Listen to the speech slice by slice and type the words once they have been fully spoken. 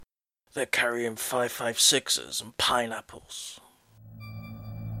They're carrying 5.56s and pineapples.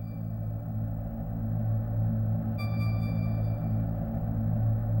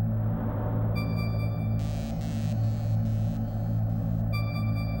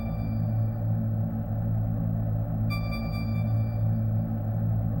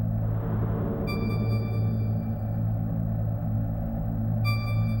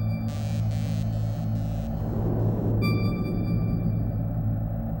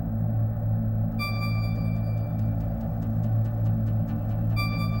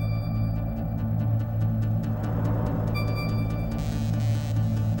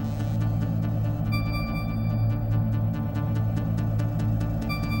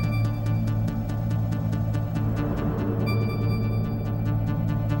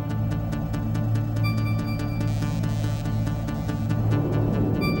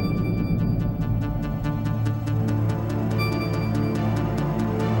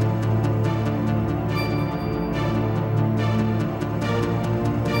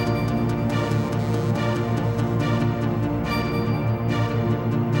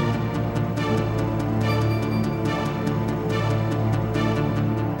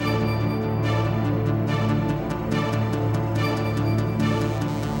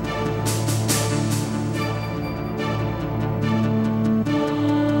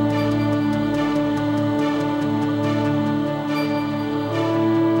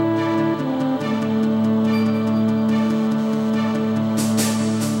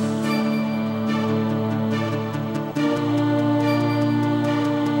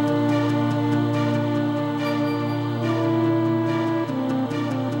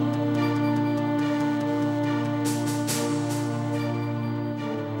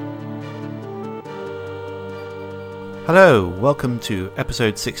 Hello, welcome to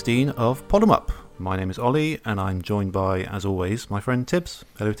episode 16 of Pod 'em Up. My name is Ollie, and I'm joined by, as always, my friend Tibbs.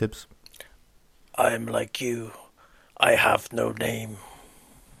 Hello, Tibbs. I'm like you. I have no name.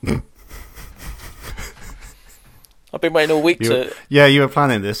 I've been waiting all week to... Yeah, you were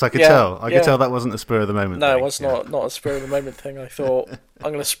planning this, I could tell. I could tell that wasn't a spur of the moment No, thing. it was not a spur of the moment thing. I thought,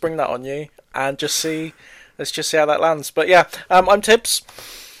 I'm going to spring that on you and let's just see how that lands. But yeah, I'm Tibbs.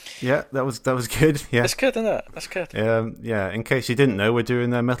 Yeah, that was good. Yeah, That's good, isn't it? That's good. Yeah. In case you didn't know, we're doing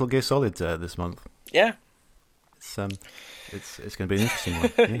Metal Gear Solid this month. Yeah. It's going to be an interesting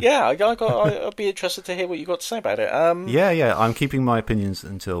one. Yeah, I'd be interested to hear what you got to say about it. Yeah. I'm keeping my opinions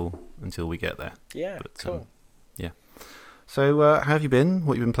until we get there. Yeah, cool. Yeah. So, how have you been?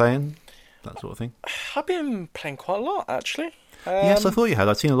 What have you been playing? That sort of thing. I've been playing quite a lot, actually. Yes, I thought you had.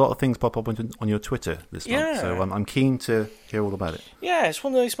 I've seen a lot of things pop up on your Twitter this month, so I'm keen to hear all about it. Yeah, it's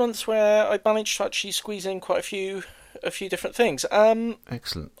one of those months where I managed to actually squeeze in quite a few different things.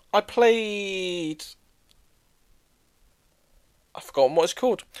 Excellent. I played... I've forgotten what it's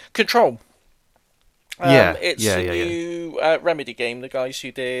called. Control. It's a new Remedy game. The guys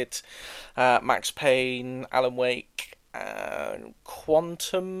who did Max Payne, Alan Wake,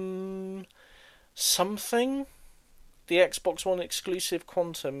 Quantum something. The Xbox One exclusive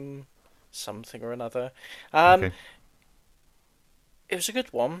Quantum something or another. Okay. It was a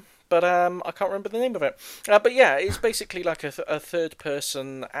good one, but I can't remember the name of it. But yeah, it's basically like a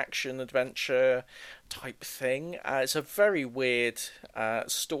third-person action adventure type thing. It's a very weird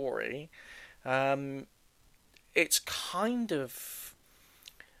story. It's kind of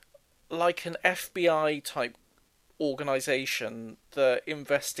like an FBI type organization that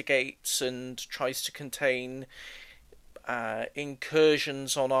investigates and tries to contain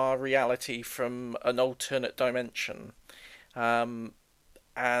incursions on our reality from an alternate dimension. And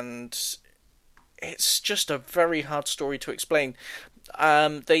it's just a very hard story to explain.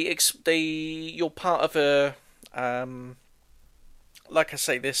 You're part of a like I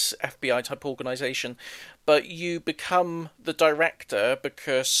say, this FBI type organization, but you become the director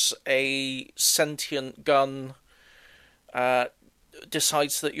because a sentient gun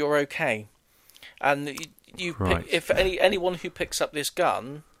decides that you're okay, and Right. if anyone who picks up this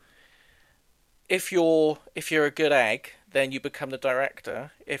gun, if you're a good egg, then you become the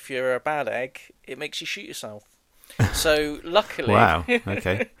director. If you're a bad egg, it makes you shoot yourself. So luckily, Wow.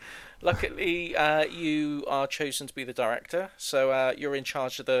 Okay. luckily, you are chosen to be the director. So you're in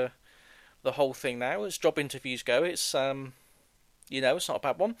charge of the whole thing now. As job interviews go, it's it's not a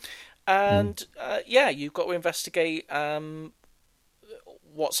bad one. And you've got to investigate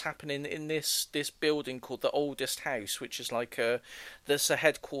what's happening in this building called the Oldest House, which is like there's the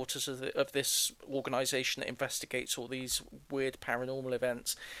headquarters of this organisation that investigates all these weird paranormal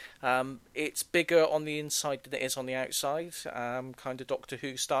events. It's bigger on the inside than it is on the outside, kind of Doctor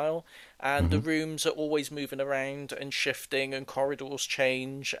Who style, and the rooms are always moving around and shifting, and corridors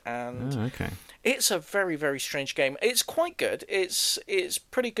change, and okay. it's a very, very strange game. It's quite good. It's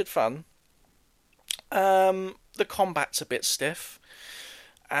pretty good fun. The combat's a bit stiff,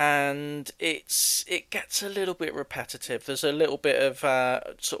 and it gets a little bit repetitive. There's a little bit of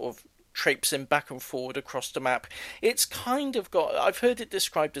sort of traipsing back and forward across the map. It's kind of got... I've heard it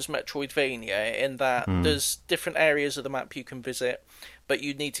described as Metroidvania in that there's different areas of the map you can visit, but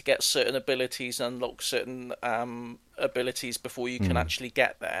you need to get certain abilities and unlock certain abilities before you can actually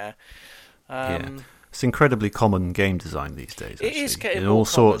get there. It's incredibly common game design these days. Actually. It is getting in more all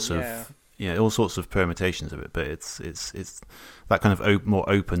sorts common, of all sorts of permutations of it, but it's that kind of more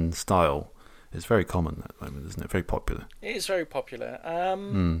open style is very common at the moment, isn't it? Very popular. It is very popular.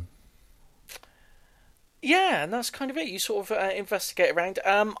 Yeah, and that's kind of it. You sort of investigate around.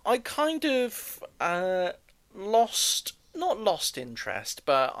 I kind of not lost interest,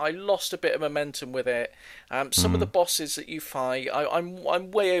 but I lost a bit of momentum with it. Some of the bosses that you fight,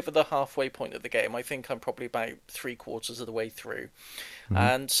 I'm way over the halfway point of the game. I think I'm probably about 3/4 of the way through.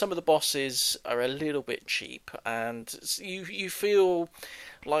 And some of the bosses are a little bit cheap, and you feel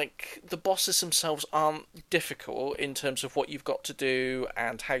like the bosses themselves aren't difficult in terms of what you've got to do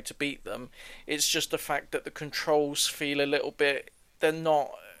and how to beat them. It's just the fact that the controls feel a little bit... They're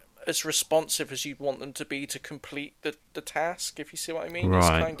not as responsive as you'd want them to be to complete the task, if you see what I mean. Right.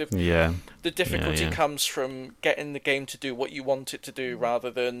 It's kind of... The difficulty Yeah. comes from getting the game to do what you want it to do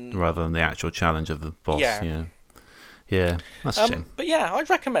rather than the actual challenge of the boss. Yeah, that's a shame. But yeah, I'd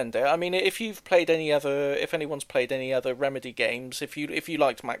recommend it. I mean, if anyone's played any other Remedy games, if you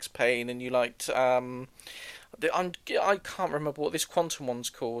liked Max Payne and you liked, I can't remember what this Quantum one's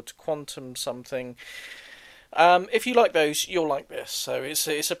called, Quantum something. If you like those, you'll like this. So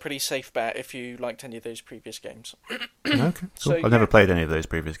it's a pretty safe bet if you liked any of those previous games. Okay, cool. So, I've never played any of those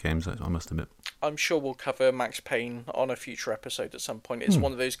previous games, I must admit. I'm sure we'll cover Max Payne on a future episode at some point. It's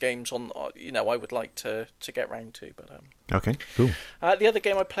one of those games I would like to get round to. But Okay, cool. the other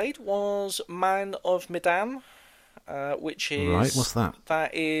game I played was Man of Medan, which is... Right, what's that?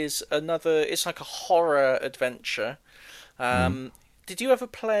 That is another... It's like a horror adventure. Did you ever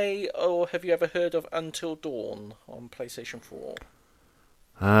play, or have you ever heard of Until Dawn on PlayStation 4?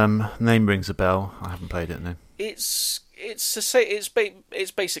 Name rings a bell. I haven't played it, no. It's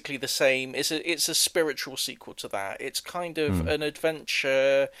basically the same. It's a spiritual sequel to that. It's kind of an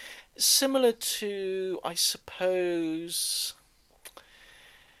adventure similar to, I suppose,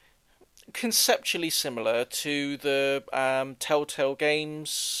 conceptually similar to the Telltale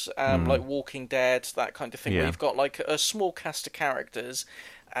games, like Walking Dead, that kind of thing, where you've got like a small cast of characters,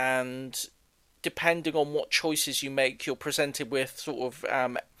 and depending on what choices you make, you're presented with sort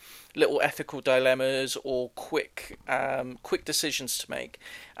of little ethical dilemmas or quick decisions to make,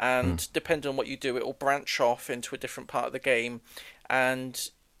 and depending on what you do, it will branch off into a different part of the game, and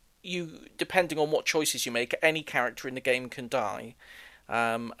depending on what choices you make, any character in the game can die.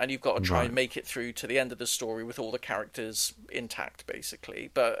 And you've got to try and make it through to the end of the story with all the characters intact, basically.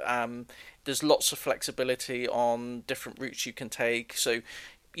 But there's lots of flexibility on different routes you can take. So,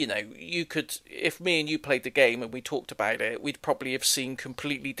 you could, if me and you played the game and we talked about it, we'd probably have seen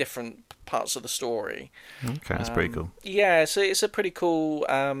completely different parts of the story. Okay, that's pretty cool. Yeah, so it's a pretty cool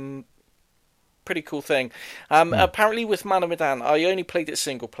thing. Apparently with Man of Medan, I only played it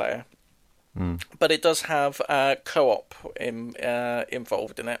single player. But it does have co-op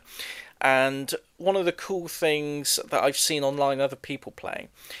involved in it. And one of the cool things that I've seen online other people playing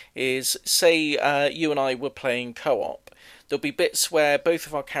is, say you and I were playing co-op, there'll be bits where both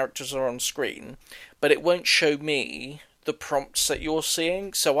of our characters are on screen, but it won't show me the prompts that you're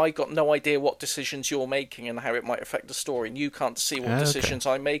seeing, so I got no idea what decisions you're making and how it might affect the story, and you can't see what decisions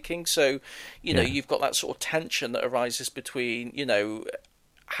I'm making. So, you've got that sort of tension that arises between,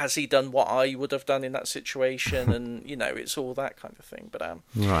 has he done what I would have done in that situation? And, it's all that kind of thing. But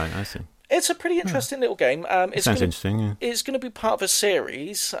right, I see. It's a pretty interesting little game. It sounds interesting, yeah. It's going to be part of a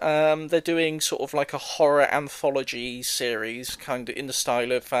series. They're doing sort of like a horror anthology series, kind of in the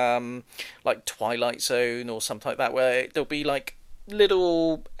style of like Twilight Zone or something like that, where there'll be like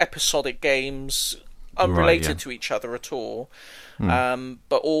little episodic games unrelated to each other at all,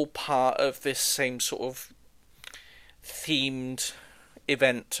 but all part of this same sort of themed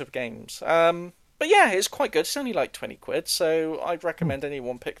event of games. But yeah, it's quite good. It's only like 20 quid, so I'd recommend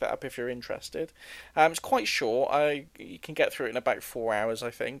anyone pick that up if you're interested. It's quite short. You can get through it in about 4 hours,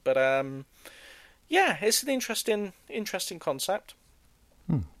 I think. But yeah, it's an interesting concept.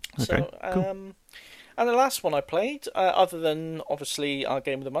 Okay, So, cool. and the last one I played, other than obviously our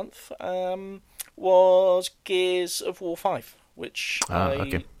game of the month, was Gears of War 5, which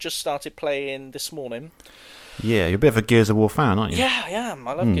I just started playing this morning. Yeah, you're a bit of a Gears of War fan, aren't you? Yeah, I am.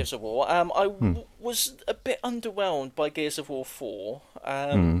 I love Gears of War. Was a bit underwhelmed by Gears of War 4.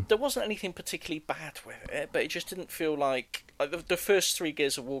 There wasn't anything particularly bad with it, but it just didn't feel like the first three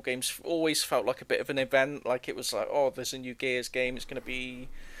Gears of War games always felt like a bit of an event. Like it was like, oh, there's a new Gears game. It's going to be,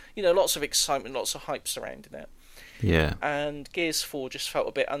 lots of excitement, lots of hype surrounding it. Yeah. And Gears 4 just felt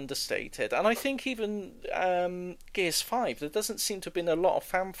a bit understated. And I think even Gears 5, there doesn't seem to have been a lot of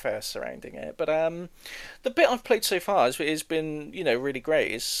fanfare surrounding it. But the bit I've played so far has been, really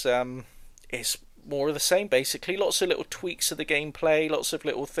great. It's more of the same, basically. Lots of little tweaks of the gameplay, lots of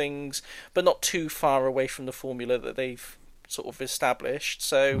little things, but not too far away from the formula that they've sort of established.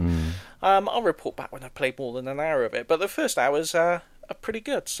 So I'll report back when I've played more than an hour of it. But the first hours are pretty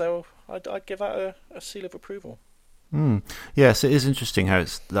good, so I'd give that a seal of approval. Yes, it is interesting how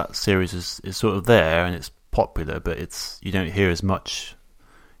that series is sort of there and it's popular, but you don't hear as much,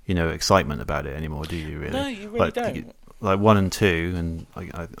 excitement about it anymore, do you? Really? No, you really don't. Like 1 and 2, and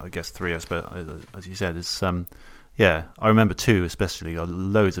I guess 3, I suppose, as you said, is yeah. I remember 2 especially.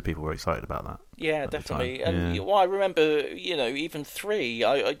 Loads of people were excited about that. Yeah, definitely. And I remember, even 3.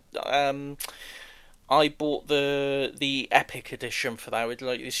 I bought the Epic edition for that with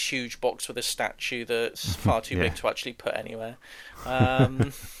like this huge box with a statue that's far too big to actually put anywhere,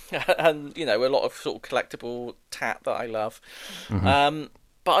 and a lot of sort of collectible tat that I love.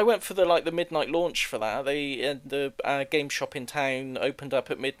 But I went for the midnight launch for that. The game shop in town opened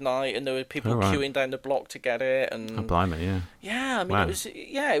up at midnight, and there were people queuing down the block to get it. And blimey, yeah. Yeah, I mean, wow. it was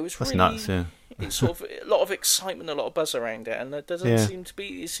That's really nuts, yeah. It's sort of a lot of excitement, a lot of buzz around it, and there doesn't seem to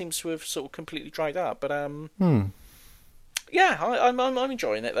be. It seems to have sort of completely dried up. But yeah, I'm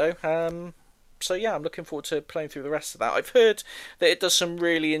enjoying it though. So yeah, I'm looking forward to playing through the rest of that. I've heard that it does some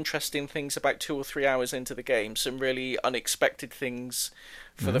really interesting things about 2 or 3 hours into the game, some really unexpected things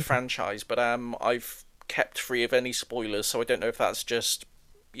for the franchise. But I've kept free of any spoilers, so I don't know if that's just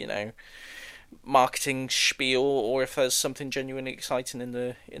marketing spiel or if there's something genuinely exciting in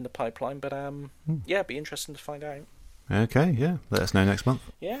the pipeline. But yeah, it'd be interesting to find out. Okay, yeah, let us know next month.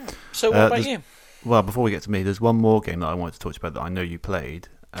 Yeah. So what about you? Well, before we get to me, there's one more game that I wanted to talk to you about that I know you played.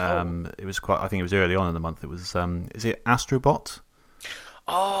 It was I think it was early on in the month. It was is it Astrobot?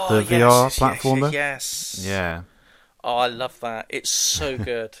 Oh, the VR platformer. Yes. Yeah. Oh, I love that. It's so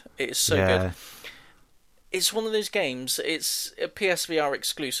good. It's so good. It's one of those games. It's a PSVR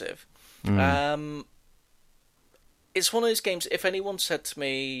exclusive. It's one of those games. If anyone said to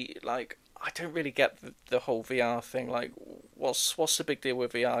me, like, I don't really get the whole VR thing. Like, what's the big deal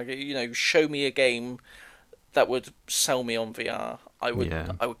with VR? Show me a game that would sell me on VR. I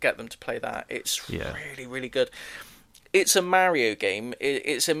would get them to play that. It's really, really good. It's a Mario game.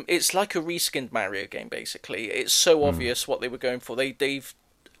 It's like a reskinned Mario game, basically. It's so obvious what they were going for. They'd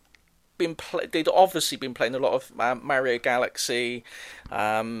obviously been playing a lot of Mario Galaxy,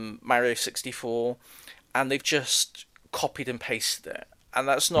 Mario 64, and they've just copied and pasted it. And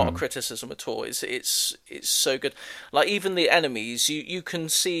that's not a criticism at all. It's so good. Like, even the enemies, you can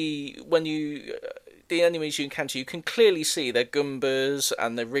see when the enemies you encounter, you can clearly see they're Goombas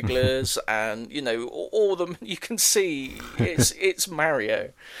and they're Wrigglers and all of them. You can see it's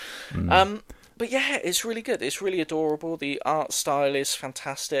Mario. But yeah, it's really good. It's really adorable. The art style is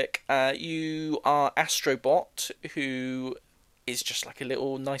fantastic. You are Astrobot, who is just like a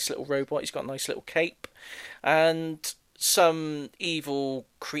nice little robot. He's got a nice little cape, and some evil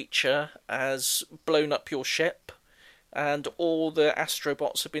creature has blown up your ship, and all the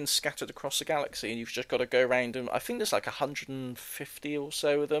Astrobots have been scattered across the galaxy, and you've just got to go around them. I think there's like 150 or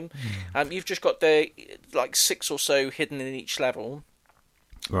so of them. You've just got 6 or so hidden in each level.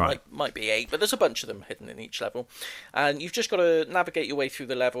 Right. Might be 8, but there's a bunch of them hidden in each level. And you've just got to navigate your way through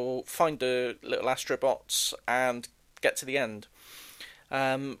the level, find the little Astrobots, and get to the end.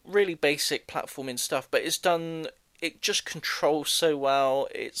 Really basic platforming stuff, but it just controls so well.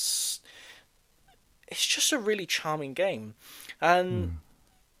 It's just a really charming game. And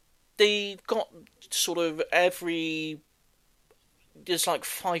they've got sort of there's like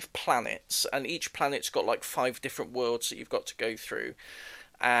 5 planets, and each planet's got like 5 different worlds that you've got to go through,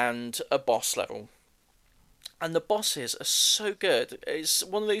 and a boss level. and the bosses are so good. It's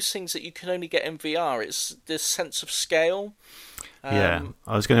one of those things that you can only get in VR. It's this sense of scale. Yeah,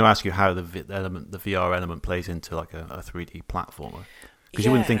 I was going to ask you how the VR element plays into like a 3D platformer, because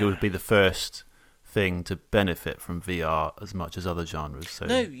you wouldn't think it would be the first thing to benefit from VR as much as other genres. So,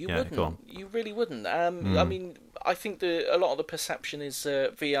 no, you wouldn't. Go on. You really wouldn't. I mean, I think a lot of the perception is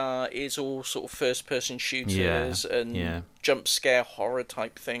VR is all sort of first-person shooters and jump scare horror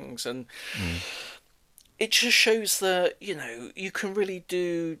type things, and it just shows that you can really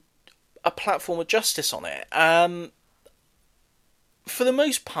do a platformer justice on it. For the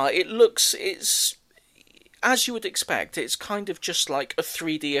most part, it's as you would expect. It's kind of just like a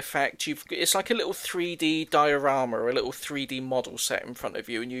 3D effect. It's like a little 3D diorama, or a little 3D model set in front of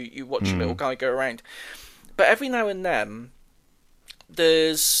you, and you watch a little guy go around. But every now and then,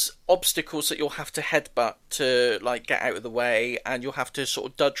 there's obstacles that you'll have to headbutt to like get out of the way, and you'll have to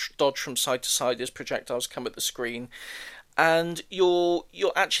sort of dodge from side to side as projectiles come at the screen. And you're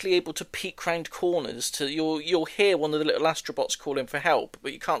actually able to peek round corners you'll hear one of the little astrobots calling for help,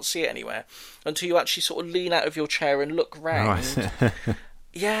 but you can't see it anywhere until you actually sort of lean out of your chair and look round. Right.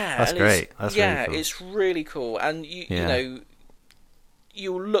 Yeah, that's great. That's really cool. It's really cool. And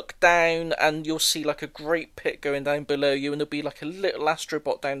you'll look down and you'll see like a great pit going down below you, and there'll be like a little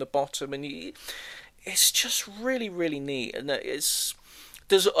astrobot down the bottom, and it's just really, really neat. And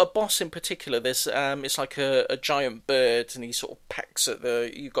there's a boss in particular. It's like a giant bird, and he sort of pecks at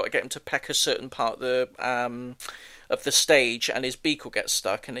you've got to get him to peck a certain part of the stage, and his beak will get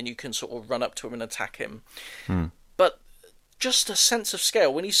stuck, and then you can sort of run up to him and attack him. But just a sense of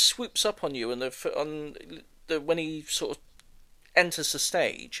scale when he swoops up on you, and when he sort of enters the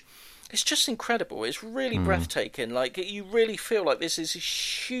stage, it's just incredible. It's really breathtaking. Like, you really feel like this is a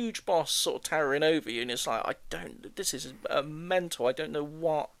huge boss sort of towering over you, and it's like, this is mental. I don't know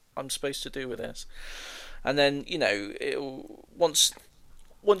what I'm supposed to do with this. And then, once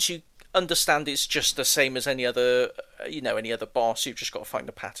you understand it's just the same as any other boss, you've just got to find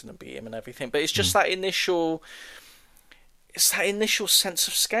a pattern and beat him and everything. But it's just that initial sense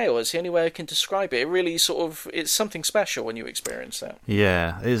of scale. It's the only way I can describe it. It really it's something special when you experience that.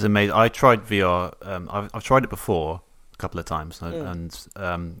 Yeah, it is amazing. I tried VR. I've tried it before a couple of times, and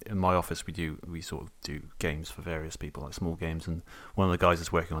in my office we sort of do games for various people, like small games. And one of the guys is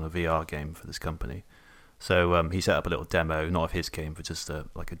working on a VR game for this company, so he set up a little demo, not of his game, but just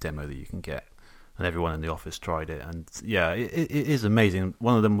like a demo that you can get. And everyone in the office tried it, and yeah, it is amazing.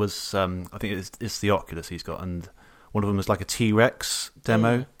 One of them was I think it's the Oculus he's got, and one of them was like a T-Rex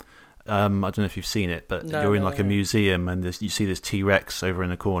demo. I don't know if you've seen it, but you're in like a museum, and you see this T-Rex over in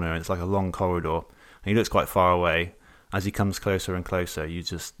the corner, and it's like a long corridor, and he looks quite far away. As he comes closer and closer,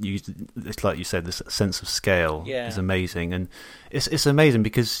 it's like you said, this sense of scale is amazing. And it's amazing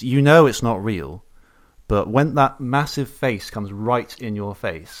because it's not real, but when that massive face comes right in your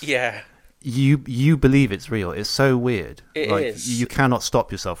face, you believe it's real. It's so weird. It is. You cannot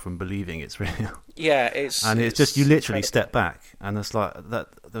stop yourself from believing it's real. Yeah, it's just you literally incredible. Step back, and it's like that.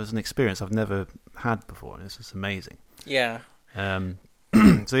 There was an experience I've never had before, and it's just amazing. Yeah.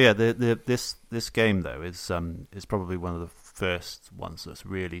 So yeah, this game though is probably one of the first ones that's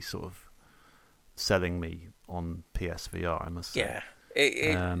really sort of selling me on PSVR, I must say.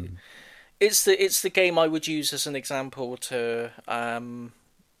 Yeah. It's the game I would use as an example to to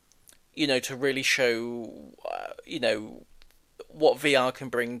really show what VR can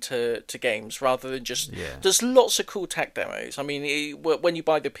bring to games, rather than just there's lots of cool tech demos. I mean, when you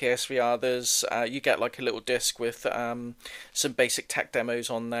buy the PSVR, there's you get like a little disc with some basic tech demos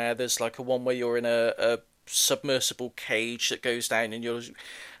on there. There's like a one where you're in a submersible cage that goes down, and you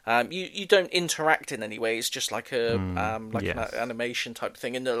don't interact in any way. It's just like an animation type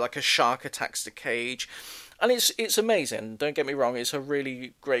thing, and like a shark attacks the cage, and it's amazing. Don't get me wrong; it's a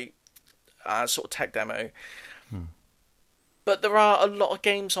really great sort of tech demo. But there are a lot of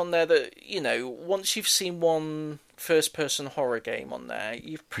games on there that, once you've seen one first-person horror game on there,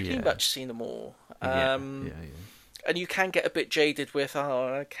 you've pretty much seen them all. And you can get a bit jaded with,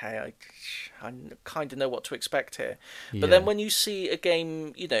 I kind of know what to expect here. But then when you see a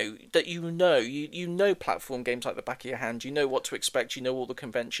game, that you know platform games like the back of your hand, you know what to expect, you know all the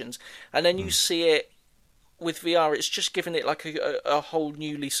conventions, and then you see it with VR, it's just given it like a whole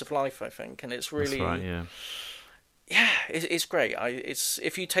new lease of life, I think, and it's really... That's right, yeah. Yeah, it's great.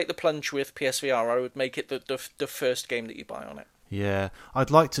 If you take the plunge with PSVR, I would make it the first game that you buy on it. Yeah,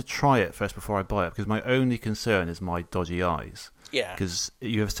 I'd like to try it first before I buy it, because my only concern is my dodgy eyes. Yeah. Because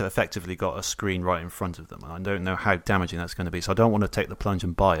you have to effectively got a screen right in front of them, and I don't know how damaging that's going to be. So I don't want to take the plunge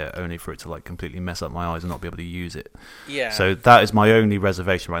and buy it, only for it to like completely mess up my eyes and not be able to use it. Yeah. So that is my only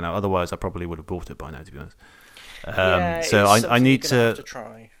reservation right now. Otherwise, I probably would have bought it by now, to be honest. So I need to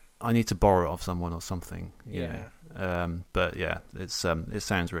try. I need to borrow it off someone or something. Yeah. But yeah, it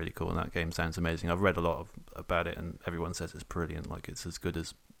sounds really cool, and that game sounds amazing. I've read a lot about it, and everyone says it's brilliant. Like it's as good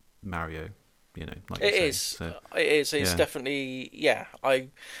as Mario. Like it is. So, it is. It's definitely. Yeah,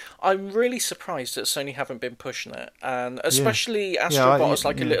 I'm really surprised that Sony haven't been pushing it, and especially Astrobot as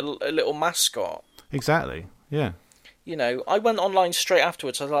like a little mascot. Exactly. Yeah. I went online straight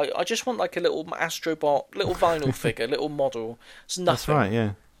afterwards. I was like, I just want like a little Astrobot, little vinyl figure, little model. It's nothing. That's right.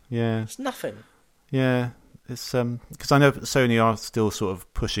 Yeah. Yeah. It's nothing. Yeah. It's because I know Sony are still sort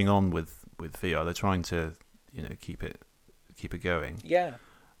of pushing on with VR. They're trying to keep it going. Yeah.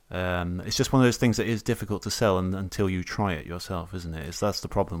 It's just one of those things that is difficult to sell until you try it yourself, isn't it? That's the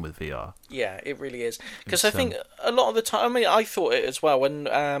problem with VR. Yeah, it really is. Because I think a lot of the time, I mean, I thought it as well when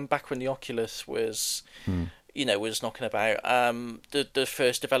back when the Oculus was, was knocking about. The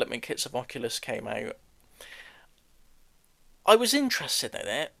first development kits of Oculus came out. I was interested in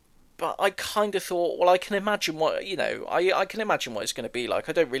it, but I kind of thought, well, I can imagine what I can imagine what it's going to be like.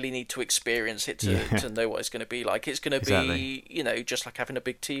 I don't really need to experience it to know what it's going to be like. It's going to be, just like having a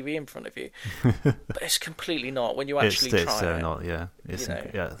big TV in front of you. But it's completely not when you actually try it. It's not. Yeah,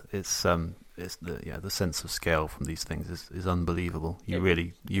 it's the sense of scale from these things is unbelievable. You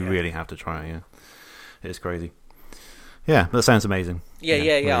really have to try it. Yeah, it's crazy. Yeah, that sounds amazing. Yeah.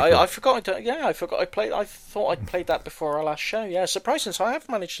 Really cool. I forgot. I forgot. I thought I'd played that before our last show. Yeah, surprisingly, so I have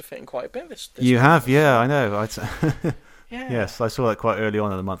managed to fit in quite a bit. This you month. have, yeah, I know. Yeah. Yes, I saw that quite early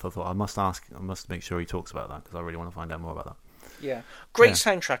on in the month. I thought I must make sure he talks about that because I really want to find out more about that. Yeah, great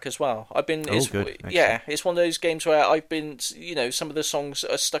soundtrack as well. Good. It's one of those games where I've been. Some of the songs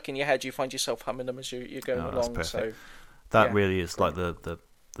are stuck in your head. You find yourself humming them as you're going along. That's so that really is like the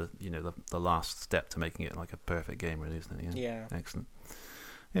last step to making it like a perfect game, really, isn't it? Yeah. Excellent.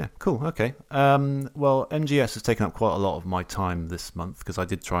 Yeah, cool. Okay. Well, MGS has taken up quite a lot of my time this month because I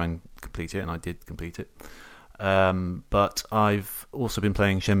did try and complete it, and I did complete it. But I've also been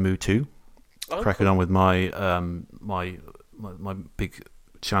playing Shenmue 2, cracking on with my my big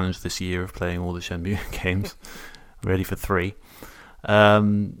challenge this year of playing all the Shenmue games. Ready for 3.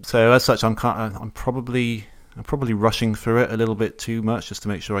 So as such, I'm probably rushing through it a little bit too much just to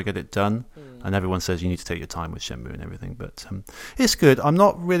make sure I get it done. And everyone says you need to take your time with Shenmue and everything, but it's good. I'm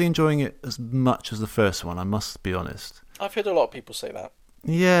not really enjoying it as much as the first one, I must be honest. I've heard a lot of people say that.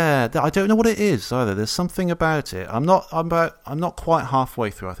 Yeah, I don't know what it is either. There's something about it. I'm not quite halfway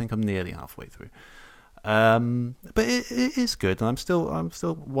through. I think I'm nearly halfway through. But it is good, and I'm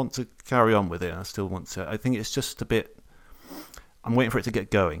still want to carry on with it. I still want to. I think it's just a bit. I'm waiting for it to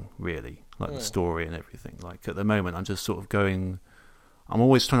get going, really, like the story and everything. Like at the moment, I'm just sort of going. I'm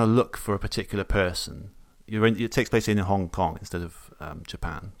always trying to look for a particular person. It takes place in Hong Kong instead of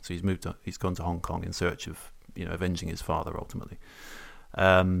Japan. So he's gone to Hong Kong in search of avenging his father ultimately.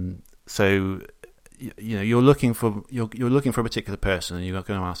 So you're looking for a particular person, and you're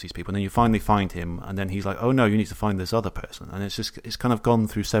going to ask these people, and then you finally find him, and then he's like, oh no, you need to find this other person, and it's kind of gone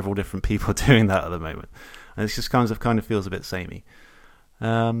through several different people doing that at the moment, and it's just kind of feels a bit samey.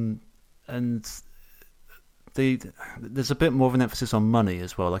 And there's a bit more of an emphasis on money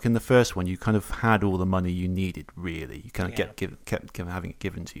as well. Like in the first one, you kind of had all the money you needed. Really, you kind of kept having it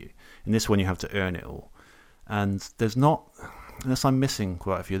given to you. In this one, you have to earn it all, and there's not. Unless I'm missing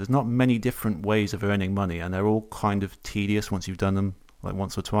quite a few, there's not many different ways of earning money, and they're all kind of tedious once you've done them like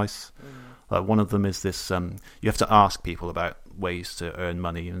once or twice. Like one of them is this: you have to ask people about ways to earn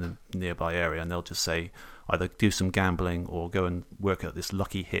money in the nearby area, and they'll just say either do some gambling or go and work at this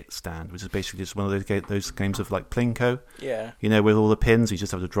Lucky Hit stand, which is basically just one of those games of like Plinko. Yeah. With all the pins, you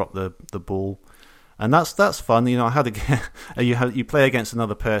just have to drop the ball, and that's fun. I had you play against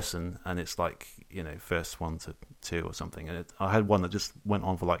another person, and it's like first 1 to 2 or something, and I had one that just went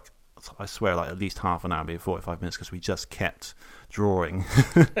on for like I swear like at least half an hour, maybe 45 minutes, because we just kept drawing.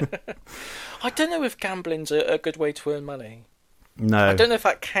 I don't know if gambling's a good way to earn money. No, I don't know if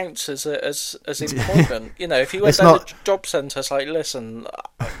that counts as employment. If you went down to the job centre, it's like, listen,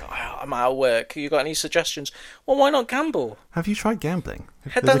 I'm out of work. You got any suggestions? Well, why not gamble? Have you tried gambling?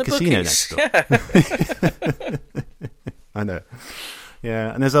 Head There's down a the casino bookies. next door. Yeah. I know.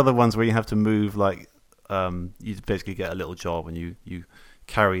 Yeah, and there's other ones where you have to move, like you basically get a little job, and you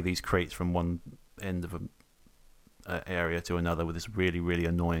carry these crates from one end of an area to another with this really, really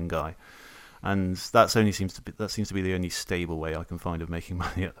annoying guy. And that seems to be the only stable way I can find of making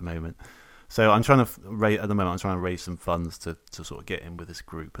money at the moment. So I'm trying to raise some funds to sort of get in with this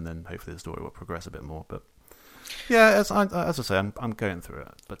group, and then hopefully the story will progress a bit more. But Yeah, as I say, I'm going through it,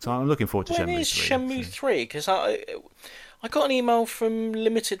 but I'm looking forward to When Shenmue is 3. Shenmue 3? Because I got an email from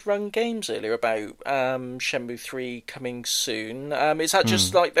Limited Run Games earlier about Shenmue 3 coming soon. Is that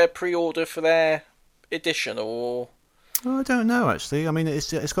just like their pre-order for their edition, or? Oh, I don't know actually. I mean,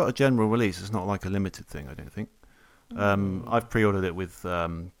 it's got a general release. It's not like a limited thing. I don't think. I've pre-ordered it with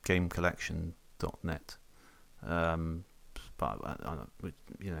GameCollection.net, but I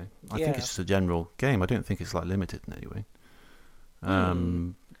think it's just a general game. I don't think it's like limited in any way.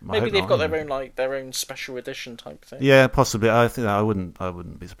 Maybe they've got their own special edition type thing. Yeah, possibly. I think I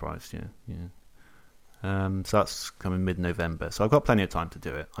wouldn't be surprised. Yeah. So that's coming mid-November. So I've got plenty of time to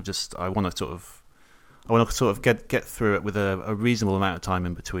do it. I want to sort of get through it with a reasonable amount of time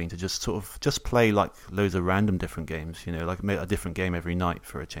in between to just play like loads of random different games. Like a different game every night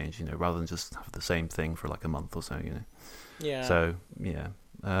for a change. Rather than just have the same thing for like a month or so. Yeah. So yeah.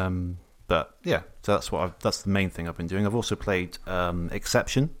 But yeah, so that's the main thing I've been doing. I've also played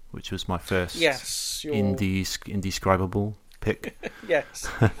Exception, which was my first indescribable pick. Yes.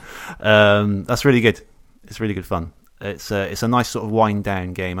 That's really good. It's really good fun. It's a nice sort of wind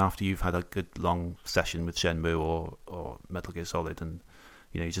down game after you've had a good long session with Shenmue or Metal Gear Solid, and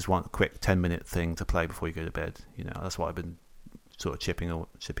you just want a quick 10-minute thing to play before you go to bed. That's what I've been sort of chipping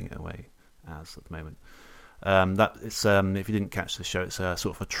it away as at the moment. That it's if you didn't catch the show, it's a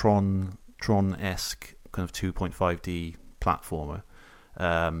sort of a Tron-esque kind of 2.5D platformer.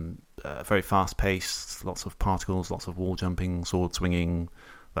 Very fast paced, lots of particles, lots of wall jumping, sword swinging,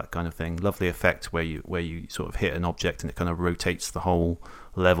 that kind of thing. Lovely effect where you sort of hit an object and it kind of rotates the whole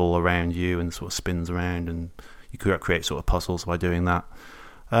level around you and sort of spins around, and you could create sort of puzzles by doing that.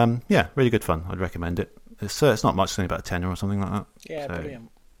 Yeah, really good fun. I'd recommend it. It's not much, it's only about a tenner or something like that. Yeah, so,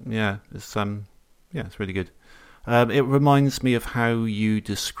 brilliant. Yeah, it's really good. It reminds me of how you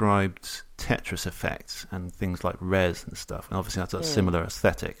described Tetris Effect and things like Rez and stuff, and obviously that's a similar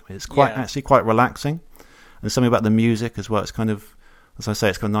aesthetic. It's actually quite relaxing, and something about the music as well. It's kind of, as I say,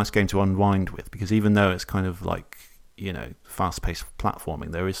 it's got a nice game to unwind with, because even though it's kind of like fast-paced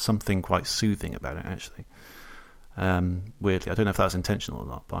platforming, there is something quite soothing about it actually. Weirdly, I don't know if that was intentional or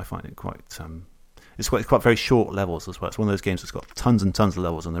not, but I find it quite. It's quite very short levels as well. It's one of those games that's got tons and tons of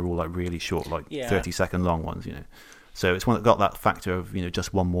levels, and they're all like really short, like 30-second long ones. So it's one that got that factor of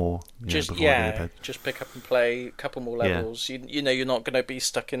just one more. Just pick up and play a couple more levels. Yeah. You're not going to be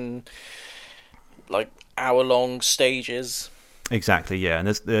stuck in like hour-long stages. Exactly. Yeah, and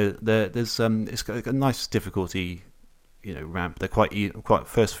there's it's got a nice difficulty, ramp. They're quite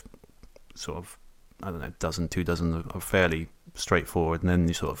first sort of, I don't know, 2 dozen are fairly straightforward, and then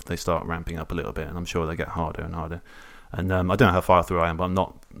they start ramping up a little bit, and I'm sure they get harder and harder. And I don't know how far through I am, but I'm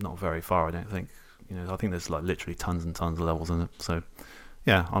not very far, I don't think. I think there's like literally tons and tons of levels in it. So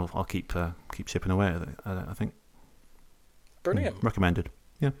yeah, I'll keep chipping away at it, I think. Brilliant. Recommended.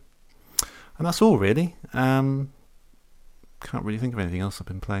 Yeah. And that's all really. Can't really think of anything else I've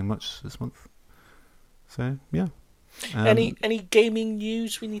been playing much this month. So yeah. Any gaming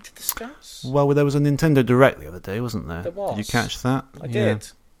news we need to discuss? Well, there was a Nintendo Direct the other day, wasn't there? There was. Did you catch that? I did.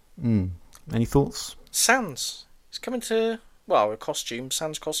 Any thoughts? Sans. It's coming to, a costume.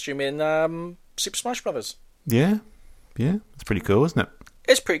 Sans costume in Super Smash Brothers. Yeah. It's pretty cool, isn't it?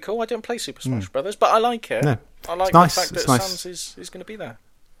 It's pretty cool. I don't play Super Smash Brothers, but I like it. No. I like nice. the fact that Sans is going to be there.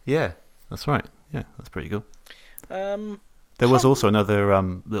 Yeah, that's right. Yeah, that's pretty cool. There was also another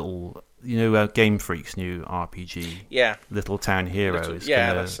little, Game Freak's new RPG. Yeah. Little Town Hero is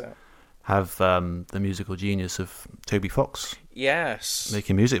going to have the musical genius of Toby Fox. Yes.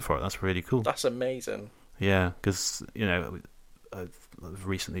 Making music for it. That's really cool. That's amazing. Yeah, because I've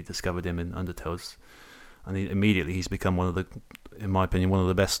recently discovered him in Undertales, and he's become in my opinion, one of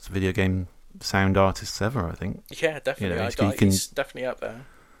the best video game sound artists ever. I think. Yeah, definitely. He's definitely up there.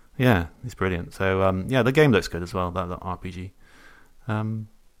 Yeah, he's brilliant. So the game looks good as well. That RPG.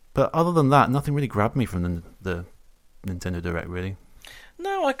 But other than that, nothing really grabbed me from the Nintendo Direct, really.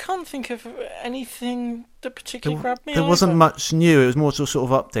 No, I can't think of anything that particularly grabbed me. There wasn't much new. It was more sort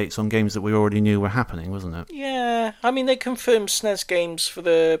of updates on games that we already knew were happening, wasn't it? Yeah, I mean they confirmed SNES games for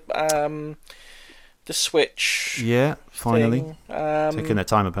the Switch. Yeah, finally. Taking their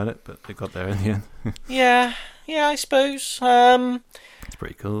time about it, but they got there in the end. yeah, I suppose. It's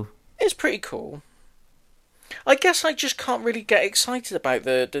pretty cool. It's pretty cool. I guess I just can't really get excited about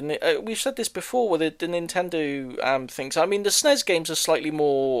the we've said this before with the Nintendo things. I mean, the SNES games are slightly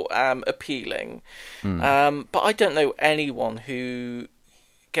more appealing, but I don't know anyone who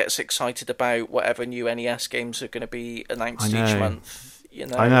gets excited about whatever new NES games are going to be announced each month.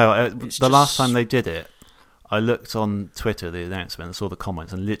 I know. Last time they did it, I looked on Twitter, the announcement, and saw the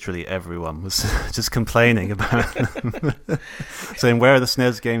comments, and literally everyone was just complaining about them. Saying, where are the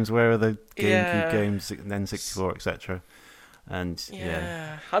SNES games, where are the GameCube games, and N64, etc. And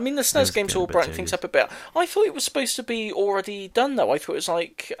I mean, the SNES games all brighten things up a bit. I thought it was supposed to be already done, though. I thought it was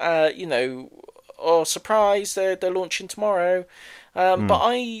like, surprise, they're launching tomorrow. But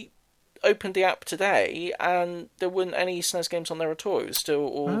I opened the app today, and there weren't any SNES games on there at all. It was still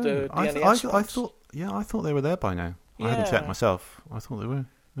all the NES ones. I thought they were there by now. Yeah. I hadn't checked myself. I thought they were.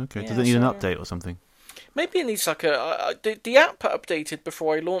 Okay, does it need an update or something? Maybe it needs like the app updated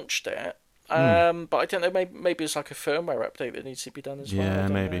before I launched it. But I don't know. Maybe it's like a firmware update that needs to be done as well. Yeah,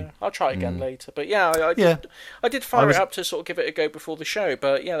 maybe. I'll try again later. But I did fire it up to sort of give it a go before the show.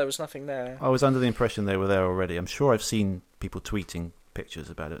 But there was nothing there. I was under the impression they were there already. I'm sure I've seen people tweeting pictures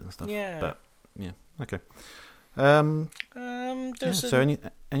about it and stuff. Yeah. But okay. So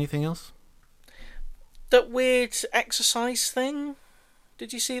anything else? That weird exercise thing.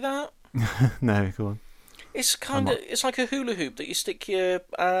 Did you see that? No, go on. It's it's like a hula hoop that you stick your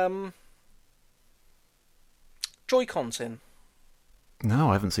Joy-Cons in. No,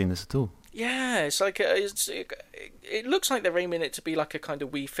 I haven't seen this at all. Yeah, it's like it looks like they're aiming it to be like a kind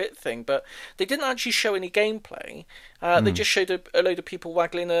of Wii Fit thing, but they didn't actually show any gameplay. They just showed a load of people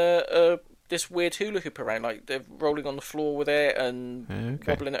waggling this weird hula hoop around, like they're rolling on the floor with it and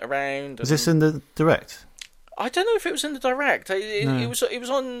wobbling it around. Is this in the Direct? I don't know if it was in the Direct. It was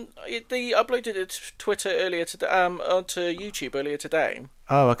on. They uploaded it to Twitter earlier today, onto YouTube earlier today.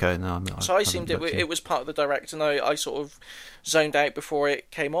 Oh, okay. No, so I assumed it was part of the Direct, and I sort of zoned out before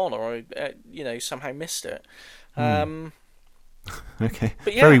it came on, or I somehow missed it. Okay.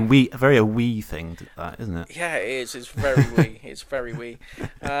 But very a Wii thing, that, isn't it? Yeah, it is. It's very Wii. It's very Wii.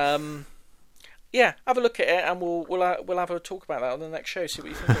 Have a look at it, and we'll have a talk about that on the next show. See what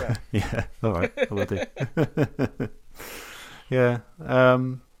you think of it. Yeah, all right, I will do. Yeah,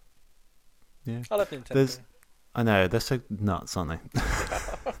 yeah. I love Nintendo. I know they're so nuts, aren't they?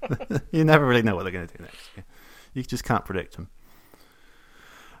 You never really know what they're going to do next. You just can't predict them.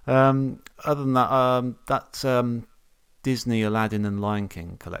 Other than that, that Disney, Aladdin, and Lion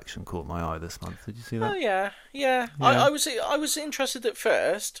King collection caught my eye this month. Did you see that? Oh yeah. I was interested at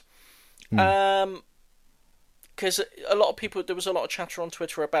first. Because a lot of people, there was a lot of chatter on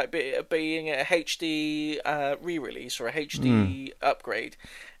Twitter about it being a HD re-release or a HD upgrade.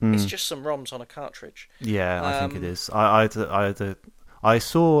 It's just some ROMs on a cartridge. Yeah, I think it is. I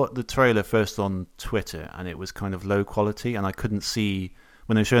saw the trailer first on Twitter, and it was kind of low quality, and I couldn't see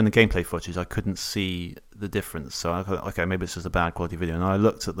when they were showing the gameplay footage. I couldn't see the difference. So I thought, okay, maybe it's just a bad quality video. And I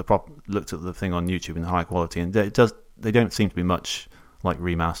looked at the thing on YouTube in high quality, and they don't seem to be much like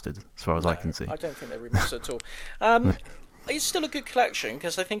remastered, as far as I can see. I don't think they're remastered at all. It's still a good collection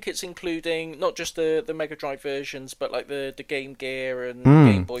because I think it's including not just the Mega Drive versions, but like the Game Gear and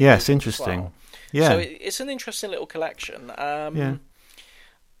Game Boy. Yes, interesting. Well. Yeah, so it's an interesting little collection. I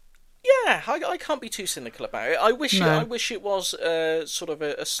can't be too cynical about it. I wish it was sort of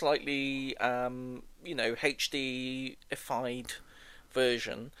a slightly HD-ified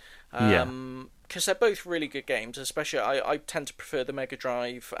version. Because they're both really good games, especially I tend to prefer the Mega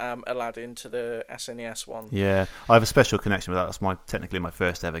Drive Aladdin to the SNES one. Yeah, I have a special connection with that. That's technically my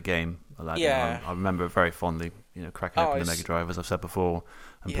first ever game, Aladdin. Yeah. I remember it very fondly, cracking open the Mega Drive, as I've said before,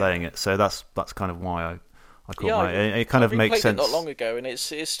 and playing it. So that's kind of why I caught my... It kind of makes sense. I played it not long ago, and it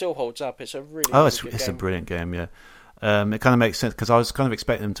still holds up. It's a really, it's a brilliant game, yeah. It kind of makes sense, because I was kind of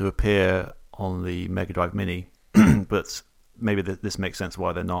expecting them to appear on the Mega Drive Mini, but... maybe this makes sense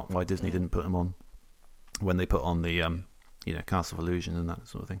why Disney didn't put them on when they put on the Castle of Illusion and that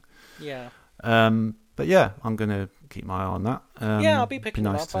sort of thing. Yeah. But yeah, I'm going to keep my eye on that. I'll be picking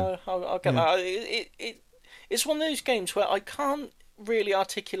them up. I'll get that. It's one of those games where I can't really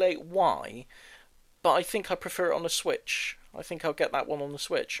articulate why, but I think I prefer it on the Switch. I think I'll get that one on the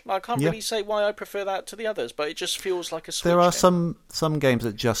Switch. I can't really say why I prefer that to the others, but it just feels like a Switch There are game. some games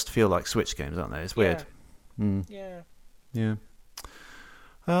that just feel like Switch games, aren't they? It's weird. Yeah. Yeah.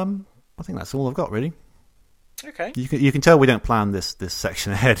 I think that's all I've got, really. Okay. You can tell we don't plan this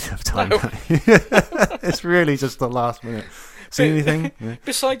section ahead of time. No. It's really just the last minute. See anything? Yeah.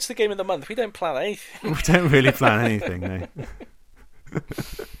 Besides the game of the month, we don't plan anything. We don't really plan anything, no.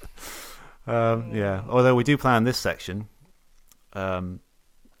 Yeah. Although we do plan this section,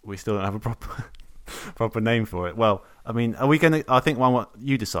 we still don't have a proper name for it. Well, I mean, are we going to... I think what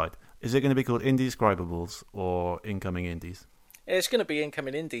you decide. Is it going to be called Indescribables or Incoming Indies? It's going to be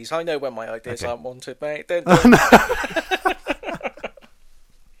Incoming Indies. I know when my ideas aren't wanted, mate.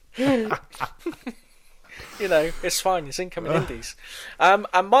 It's fine. It's incoming indies. And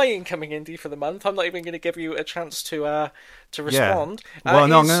my incoming indie for the month, I'm not even going to give you a chance to respond. Well,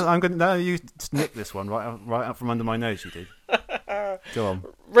 no, I'm going to. No, you nicked this one right up from under my nose. You did. Go on.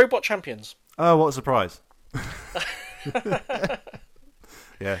 Robot Champions. Oh, what a surprise!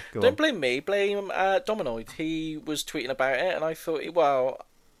 Yeah, Don't blame me. Blame Dominoid. He was tweeting about it, and I thought, well,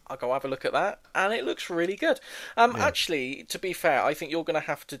 I'll go have a look at that, and it looks really good. Actually, to be fair, I think you're going to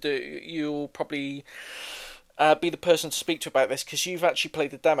have to do. You'll probably be the person to speak to about this because you've actually played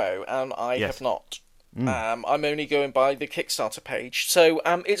the demo, and I have not. I'm only going by the Kickstarter page, so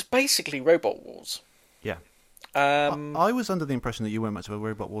it's basically Robot Wars. Yeah. I was under the impression that you weren't much of a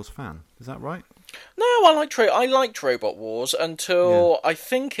Robot Wars fan. Is that right? No, I liked Robot Wars until I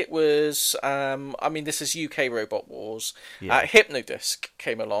think it was. This is UK Robot Wars. Yeah. Hypnodisc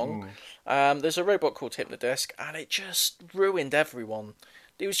came along. There's a robot called Hypnodisc, and it just ruined everyone.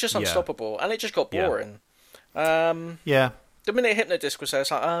 It was just unstoppable, and it just got boring. Yeah. The minute Hypnodisc was there,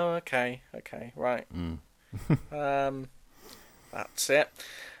 it's like, oh, okay, right. That's it.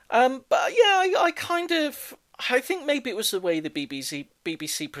 But yeah, I think maybe it was the way the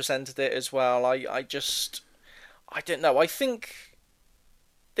BBC presented it as well. I don't know. I think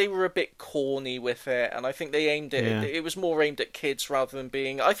they were a bit corny with it, and I think they aimed it. Yeah. It was more aimed at kids rather than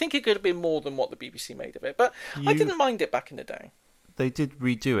being. I think it could have been more than what the BBC made of it, but I didn't mind it back in the day. They did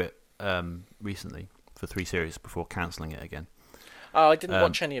redo it recently for 3 series before cancelling it again. Oh, I didn't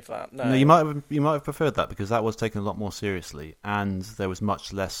watch any of that. No, you might have preferred that because that was taken a lot more seriously, and there was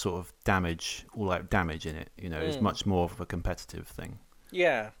much less sort of all-out damage in it. It's much more of a competitive thing.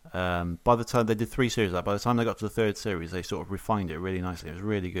 Yeah. By the time they did 3 series, by the time they got to the 3rd series, they sort of refined it really nicely. It was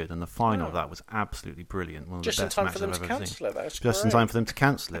really good, and the final of that was absolutely brilliant. One of the best matches I've ever seen. Just in time for them to cancel it. That's Just in time for them to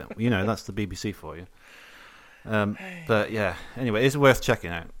cancel it. That's the BBC for you. But yeah, anyway, it's worth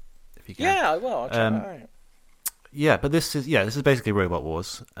checking out if you can. Yeah, I will. I'll check that out. Yeah, but this is basically Robot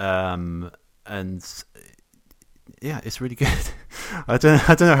Wars, and yeah, it's really good. I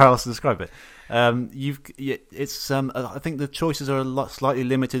don't know how else to describe it. I think the choices are slightly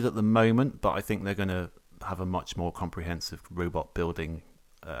limited at the moment, but I think they're going to have a much more comprehensive robot building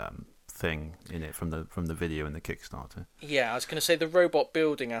thing in it from the video and the Kickstarter. Yeah, I was going to say the robot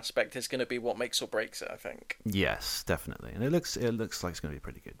building aspect is going to be what makes or breaks it, I think. Yes, definitely, and it looks like it's going to be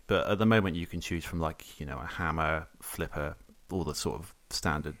pretty good. But at the moment, you can choose from a hammer, flipper, all the sort of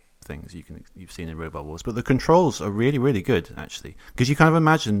standard things you've seen in Robot Wars. But the controls are really, really good actually, because you kind of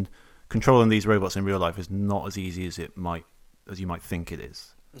imagine controlling these robots in real life is not as easy as you might think it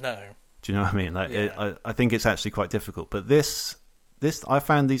is. No. Do you know what I mean? I think it's actually quite difficult, but this I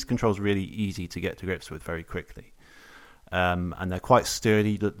found these controls really easy to get to grips with very quickly, and they're quite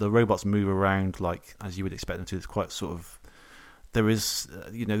sturdy. The robots move around as you would expect them to. It's quite sort of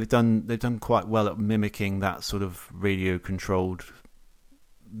they've done quite well at mimicking that sort of radio controlled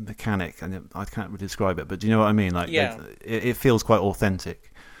mechanic, and I can't really describe it, but do you know what I mean? It feels quite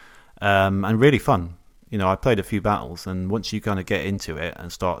authentic, and really fun. I played a few battles, and once you kind of get into it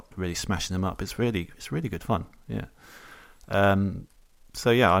and start really smashing them up, it's really good fun. Yeah.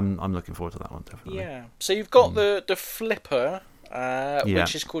 So yeah, I'm looking forward to that one definitely. Yeah. So you've got the flipper,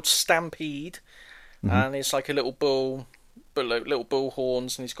 which is called Stampede, and it's like a little bull, little bull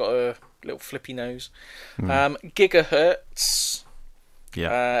horns, and he's got a little flippy nose. Gigahertz,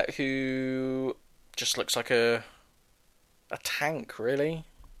 who just looks like a tank, really.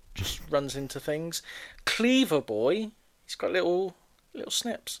 Just runs into things. Cleaver Boy, he's got little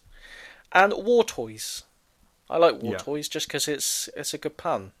snips, and War Toys. I like War Toys just because it's a good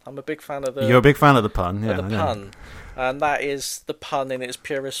pun. I'm a big fan of the. You're a big fan of the pun, yeah. The pun, and that is the pun in its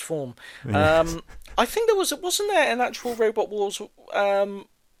purest form. Yes. I think wasn't there an actual Robot Wars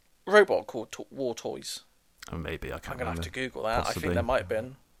robot called War Toys? Oh, maybe I can't. I'm gonna have to Google that. Possibly. I think there might have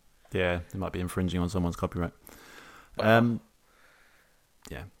been. Yeah, it might be infringing on someone's copyright. Yeah,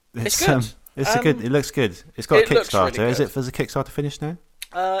 it's good. It looks good. It's got a Kickstarter. Really, is it? Has the Kickstarter finished now?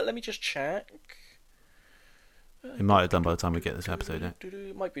 Let me just check. It might have done by the time we get this episode out.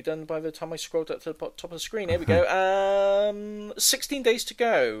 It might be done by the time I scrolled up to the top of the screen. Here we go. 16 days to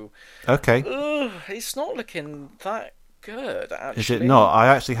go. Okay. It's not looking that good, actually. Is it not? I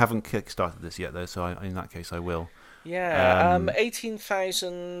actually haven't kickstarted this yet, though, so in that case I will. Yeah,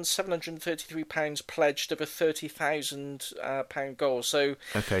 £18,733 pledged of a £30,000 goal. So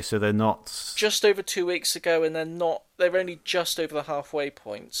okay, so they're not just over 2 weeks ago, and they're only just over the halfway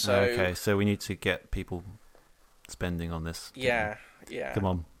point. So okay, so we need to get people spending on this. Yeah. Come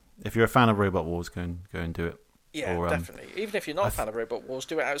on, if you're a fan of Robot Wars, go and do it. Yeah, definitely. Even if you're not a fan of Robot Wars,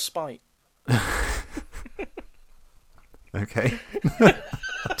 do it out of spite. Okay.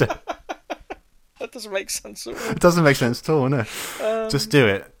 That doesn't make sense at all. It doesn't make sense at all, no. Just do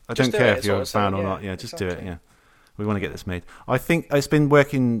it. I don't care if you're a fan or not. Yeah, just do it. Yeah, we want to get this made. I think it's been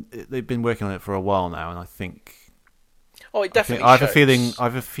working. They've been working on it for a while now, and I think. Oh, it definitely. I have a feeling.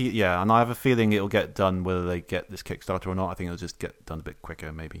 And I have a feeling it'll get done whether they get this Kickstarter or not. I think it'll just get done a bit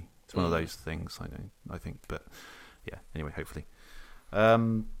quicker. Maybe it's one of those things. I think, but yeah. Anyway, hopefully. Have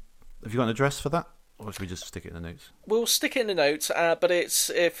you got an address for that? Or should we just stick it in the notes? We'll stick it in the notes, but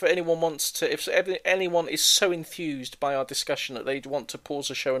it's if anyone wants to, if anyone is so enthused by our discussion that they'd want to pause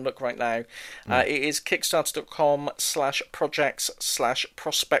the show and look right now, it is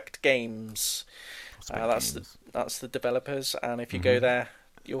kickstarter.com/projects/prospect games. That's the developers, and if you go there,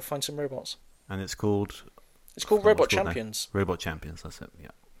 you'll find some robots. And it's called Robot Champions. Robot Champions. That's it.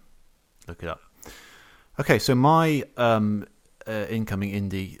 Yeah, look it up. Okay, so my incoming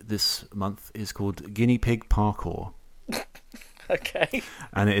indie this month is called Guinea Pig Parkour. Okay.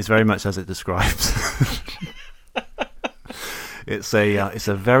 And it is very much as it describes. It's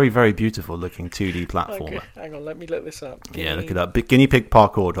a very, very beautiful looking 2D platformer. Okay, hang on, let me look this up. Yeah, look it up.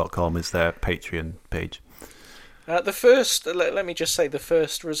 guineapigparkour.com is their Patreon page. Let me just say, the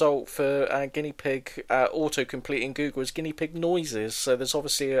first result for guinea pig autocomplete in Google is guinea pig noises. So there's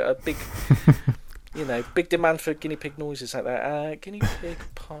obviously a big, big demand for guinea pig noises out there. Guinea pig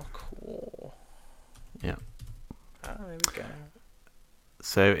parkour. Yeah. There we go.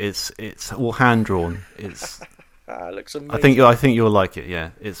 So it's all hand drawn. It's. It looks amazing. I think you'll like it. Yeah,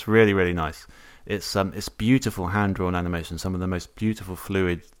 it's really, really nice. It's beautiful hand drawn animation. Some of the most beautiful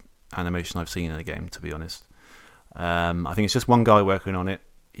fluid animation I've seen in a game, to be honest. I think it's just one guy working on it.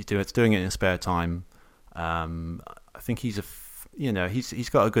 It's doing it in his spare time. I think he's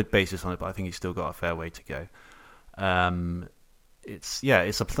got a good basis on it, but I think he's still got a fair way to go. It's a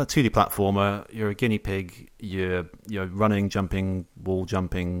 2D platformer. You're a guinea pig. You're running, jumping, wall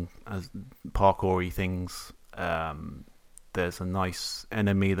jumping, parkour-y things. There's a nice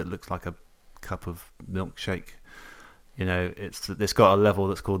enemy that looks like a cup of milkshake. It's got a level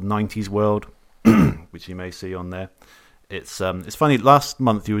that's called 90s World, which you may see on there. It's funny. Last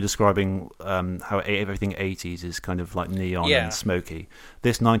month you were describing how everything 80s is kind of like neon and smoky.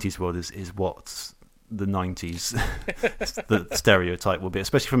 This 90s World is what's the 90s the stereotype will be,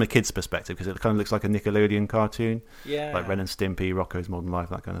 especially from a kid's perspective, because it kind of looks like a Nickelodeon cartoon, like Ren and Stimpy, Rocko's Modern Life,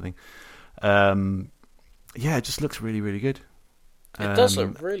 that kind of thing. It just looks really, really good. It does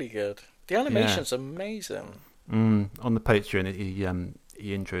look really good. The animation's amazing. On the Patreon, he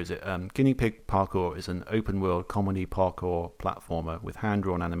intros it. Guinea Pig Parkour is an open-world comedy parkour platformer with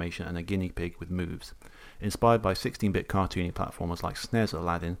hand-drawn animation and a guinea pig with moves. Inspired by 16-bit cartoony platformers like SNES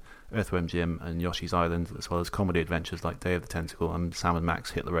Aladdin, Earthworm Jim, and Yoshi's Island, as well as comedy adventures like Day of the Tentacle and Sam &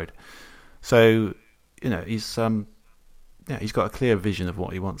 Max Hit the Road. So, he's got a clear vision of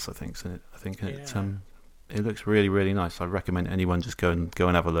what he wants, I think. So it looks really, really nice. I recommend anyone just go and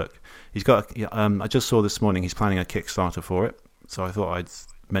have a look. He's got. I just saw this morning he's planning a Kickstarter for it, so I thought I'd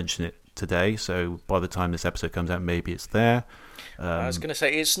mention it today. So by the time this episode comes out, maybe it's there. I was going to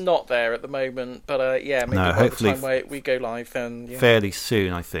say it's not there at the moment, but maybe by hopefully the time we go live, then fairly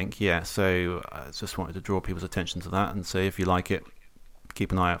soon, I think. Yeah. So I just wanted to draw people's attention to that and say if you like it,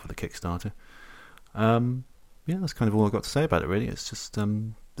 keep an eye out for the Kickstarter. That's kind of all I've got to say about it. Really, it's just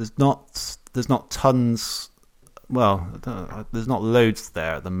there's not tons. Well, there's not loads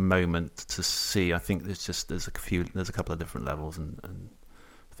there at the moment to see. I think there's a couple of different levels and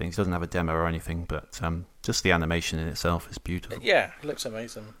things. It doesn't have a demo or anything, but just the animation in itself is beautiful. Yeah, it looks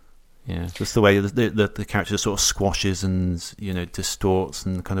amazing. Yeah, just the way the character sort of squashes and distorts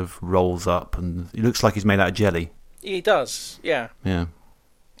and kind of rolls up, and he looks like he's made out of jelly. He does. Yeah. Yeah.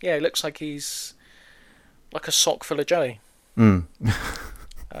 Yeah, it looks like he's like a sock full of jelly.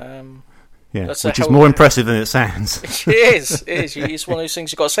 Yeah, which is more impressive than it sounds. It is. It's one of those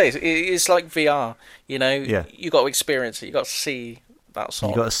things you've got to say. It's like VR, Yeah. You've got to experience it. You've got to see that sock.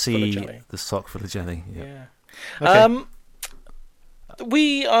 You've got to see full of jelly. the sock full of jelly. Yeah. Okay.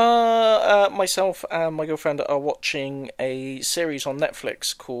 We are, myself and my girlfriend are watching a series on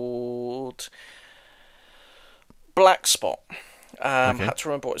Netflix called Black Spot. Had to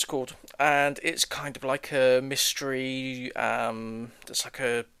remember what it's called, and it's kind of like a mystery. There's like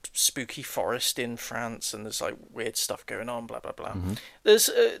a spooky forest in France, and there's like weird stuff going on. Blah blah blah. Mm-hmm. There's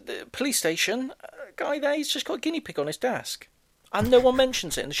the police station guy there. He's just got a guinea pig on his desk, and no one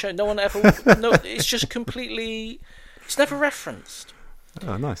mentions it in the show. No one ever. No, it's just completely. It's never referenced.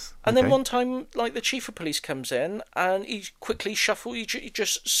 Oh, nice. And then one time, like the chief of police comes in, and he quickly shuffles. He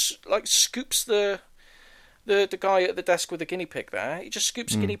just like scoops the guy at the desk with the guinea pig there. He just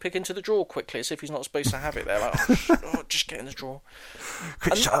scoops the guinea pig into the drawer quickly, as if he's not supposed to have it there. Like, just get in the drawer.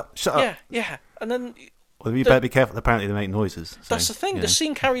 Quick, shut up. Yeah. And then Well, you better be careful. Apparently, they make noises. So, that's the thing. yeah. The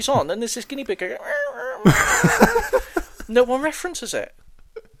scene carries on, and there's this guinea pig going. No one references it.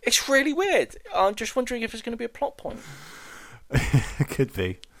 It's really weird. I'm just wondering if it's going to be a plot point. It could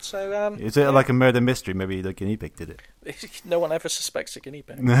be. So, is it like a murder mystery? Maybe the guinea pig did it. No one ever suspects a guinea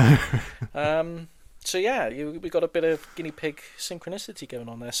pig. No. So yeah, we got a bit of guinea pig synchronicity going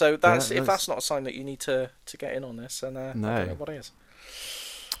on there. So if that's not a sign that you need to get in on this, then I don't know what is.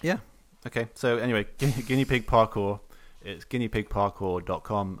 Yeah. Okay. So anyway, guinea pig parkour. It's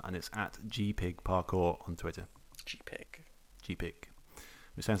guineapigparkour.com and it's at gpigparkour on Twitter. Gpig.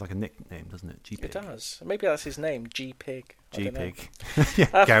 It sounds like a nickname, doesn't it? Gpig. It does. Maybe that's his name, Gpig. Gpig.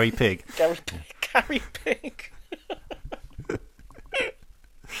 Yeah, Gary Pig. Gary Pig.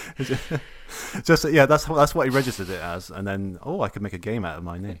 Just yeah, that's what he registered it as, and then I could make a game out of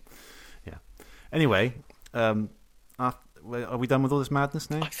my name. Yeah. Anyway, are we done with all this madness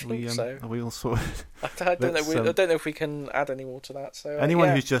now? I think so. Are we all sorted? I don't know if we can add any more to that. So anyone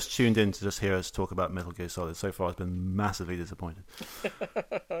who's just tuned in to just hear us talk about Metal Gear Solid so far has been massively disappointed.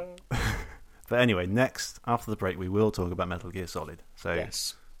 But anyway, next after the break, we will talk about Metal Gear Solid. So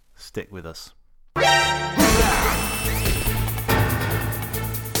yes. Stick with us.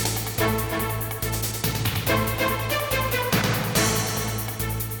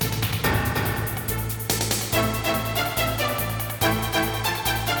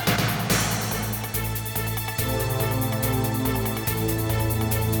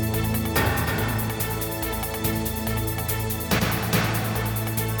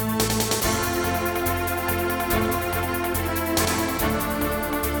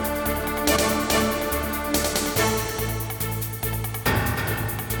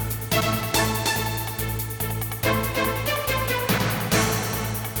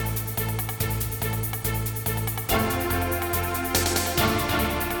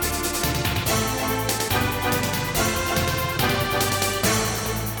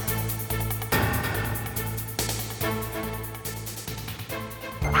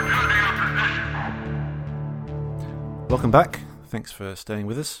 Welcome back. Thanks for staying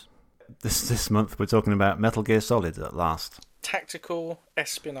with us. This month we're talking about Metal Gear Solid at last. Tactical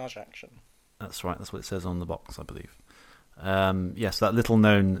espionage action. That's right, that's what it says on the box, I believe. Yes, that little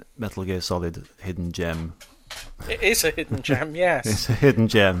known Metal Gear Solid hidden gem. It is a hidden gem, yes. It's a hidden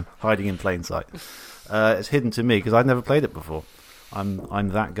gem hiding in plain sight. It's hidden to me because I'd never played it before. I'm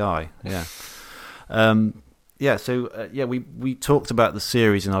that guy, yeah. We talked about the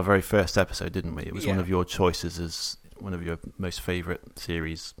series in our very first episode, didn't we? It was one of your choices as one of your most favourite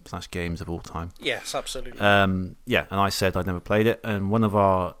series / games of all time. Yes, absolutely. And I said I'd never played it, and one of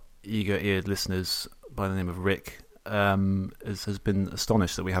our eager-eared listeners by the name of Rick has been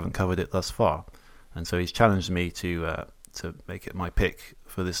astonished that we haven't covered it thus far, and so he's challenged me to make it my pick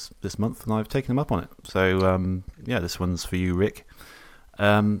for this month, and I've taken him up on it. So this one's for you, Rick.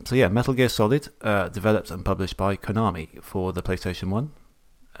 Metal Gear Solid, developed and published by Konami for the PlayStation 1.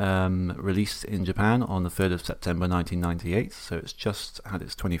 Released in Japan on the 3rd of September 1998, so it's just had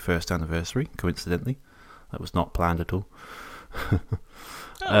its 21st anniversary, coincidentally. That was not planned at all.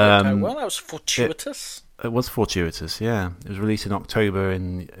 Well, that was fortuitous. It was fortuitous, yeah. It was released in October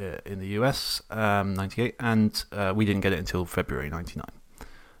in the US, 98, and we didn't get it until February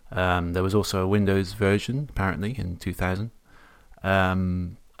 99. There was also a Windows version, apparently, in 2000.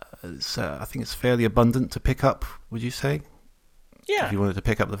 So I think it's fairly abundant to pick up, would you say? Yeah. If you wanted to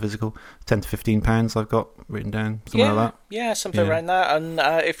pick up the physical, £10 to £15 I've got written down, something like that. Yeah, something around that. And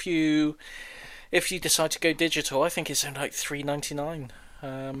if you decide to go digital, I think it's only like $3.99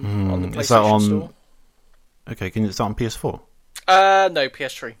 on the PlayStation Store. Okay, can you start on PS4? No,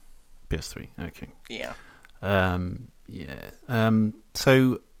 PS3. PS3, okay. Yeah.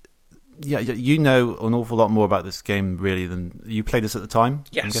 So, you know an awful lot more about this game, really, than... You played this at the time,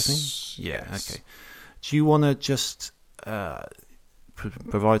 yes. I'm guessing? Yeah, yes. Okay. Do you want to just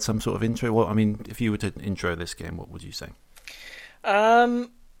provide some sort of intro? Well, I mean, if you were to intro this game, what would you say?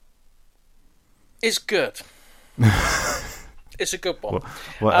 It's good. It's a good one.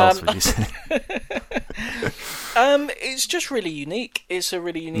 What else would you say? It's just really unique. It's a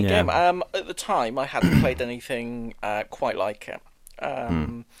really unique game. At the time, I hadn't played anything quite like it.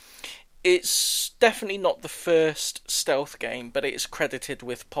 It's definitely not the first stealth game, but it's credited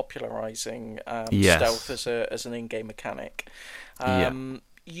with popularising stealth as an in-game mechanic.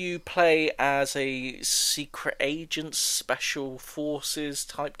 You play as a secret agent, special forces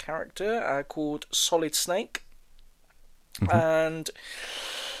type character called Solid Snake. And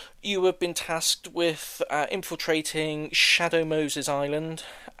you have been tasked with infiltrating Shadow Moses Island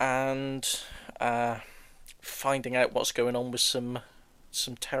and finding out what's going on with some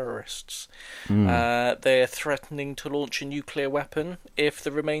some terrorists. They're threatening to launch a nuclear weapon if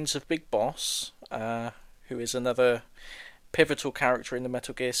the remains of Big Boss, who is another pivotal character in the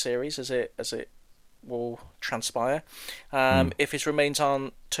Metal Gear series, as it will transpire. If his remains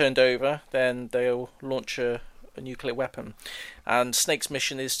aren't turned over, then they'll launch a nuclear weapon. And Snake's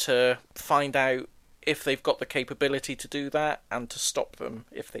mission is to find out if they've got the capability to do that and to stop them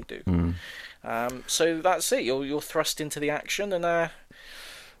if they do. So that's it. You're thrust into the action, and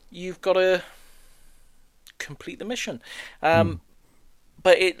you've got to complete the mission.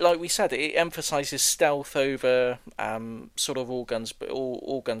 But it, like we said, it emphasises stealth over sort of all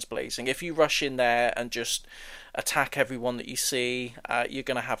guns blazing. If you rush in there and just attack everyone that you see, you're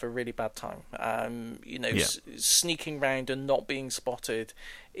going to have a really bad time. Sneaking around and not being spotted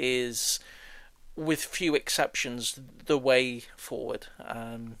is, with few exceptions, the way forward.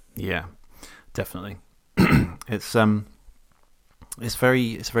 Yeah, definitely. It's a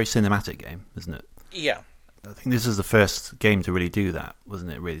very cinematic game, isn't it? Yeah. I think this is the first game to really do that, wasn't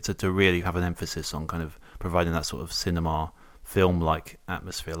it? Really, to really have an emphasis on kind of providing that sort of cinema film-like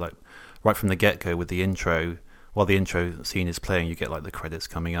atmosphere, like right from the get-go with the intro. While the intro scene is playing, you get like the credits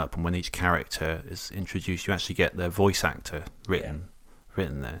coming up, and when each character is introduced, you actually get their voice actor written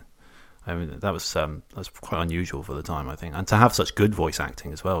there. I mean, that was quite unusual for the time, I think, and to have such good voice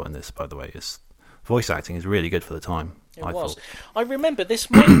acting as well in this, by the way, voice acting is really good for the time. I thought. I remember this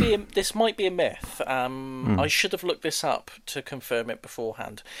might be a myth. I should have looked this up to confirm it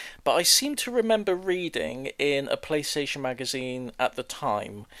beforehand, but I seem to remember reading in a PlayStation magazine at the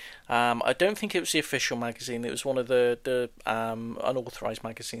time. I don't think it was the official magazine. It was one of the unauthorized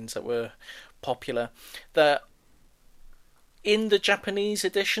magazines that were popular. That in the Japanese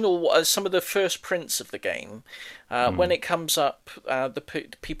edition, or some of the first prints of the game, when it comes up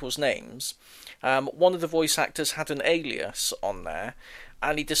the people's names. One of the voice actors had an alias on there,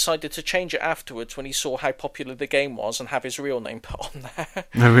 and he decided to change it afterwards when he saw how popular the game was and have his real name put on there.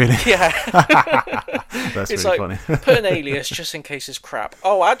 Oh, really? Yeah. That's it's really like, funny. Put an alias just in case it's crap.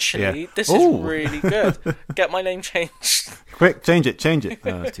 Oh, actually, this is really good. Get my name changed. Quick, change it.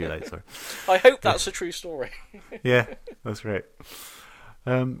 Oh, it's too late, sorry. I hope that's a true story. Yeah, that's right.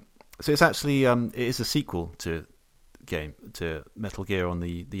 So it's actually it is a sequel to Metal Gear on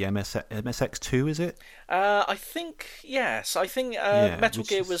the MSX2, is it? I think yes. I think Metal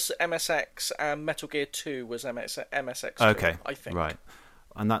Gear was MSX and Metal Gear 2 was MSX2. Okay, I think. Right.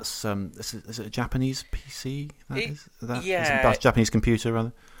 And that's is it a Japanese PC? Yeah, that's a Japanese computer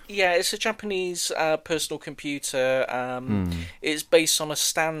rather. Yeah, it's a Japanese personal computer. It's based on a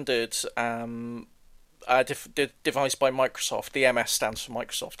standard device by Microsoft. The MS stands for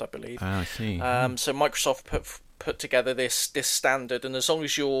Microsoft, I believe. Oh, I see. So Microsoft put together this standard, and as long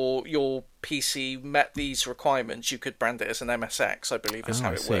as your PC met these requirements, you could brand it as an MSX, I believe is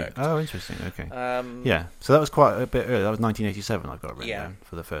how it worked. Oh, interesting. Okay. Yeah, so that was quite a bit early. That was 1987, I've got it written down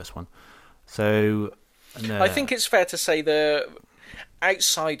for the first one. So I think it's fair to say that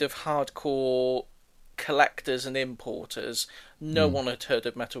outside of hardcore collectors and importers, no one had heard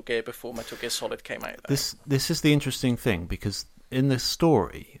of Metal Gear before Metal Gear Solid came out. This is the interesting thing, because in the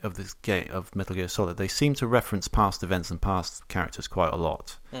story of this game of Metal Gear Solid, they seem to reference past events and past characters quite a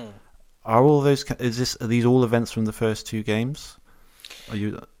lot. Are all those? Are these all events from the first two games? Are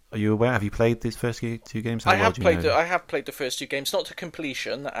you aware? Have you played these first two games? I have played the first two games, not to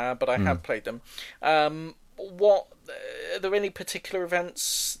completion, but I have played them. What are there any particular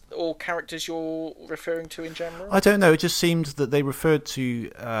events or characters you're referring to in general? I don't know. It just seemed that they referred to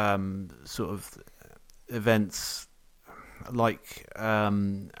sort of events like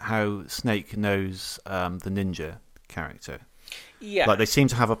how Snake knows the ninja character. Yeah. Like they seem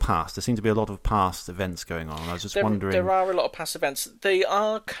to have a past. There seem to be a lot of past events going on. I was just wondering. There are a lot of past events. They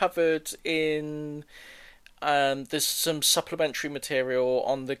are covered in. There's some supplementary material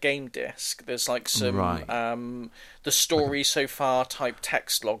on the game disc. There's like some the story so far type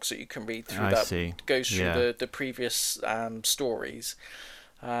text logs that you can read through. Goes through the previous stories.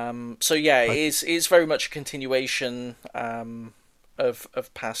 So yeah, it is very much a continuation of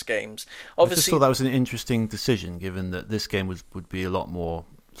past games. Obviously, I just thought that was an interesting decision, given that this game would be a lot more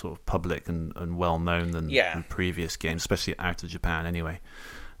sort of public and well known than the previous games, especially out of Japan. Anyway,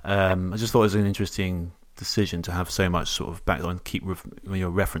 I just thought it was an interesting decision to have so much sort of back and keep your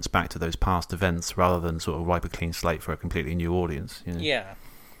reference back to those past events rather than sort of wipe a clean slate for a completely new audience. You know? Yeah,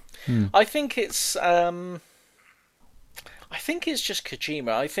 I think it's. I think it's just Kojima.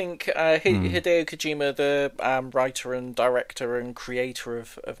 I think Hmm. Hideo Kojima, the writer and director and creator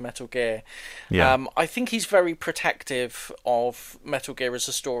of Metal Gear, Yeah. I think he's very protective of Metal Gear as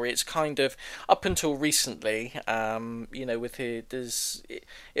a story. It's kind of up until recently, with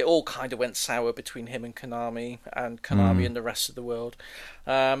it all kind of went sour between him and Konami Hmm. and the rest of the world.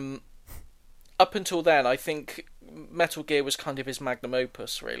 Um, Up until then, I think Metal Gear was kind of his magnum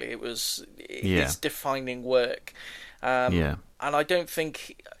opus. Really, it was Yeah. his defining work, Yeah. and I don't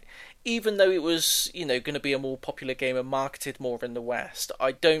think, even though it was going to be a more popular game and marketed more in the West,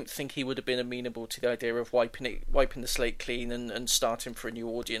 I don't think he would have been amenable to the idea of wiping the slate clean and starting for a new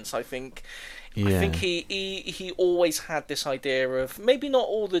audience. I think Yeah. he always had this idea of, maybe not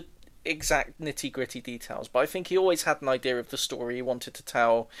all the exact nitty gritty details, but I think he always had an idea of the story he wanted to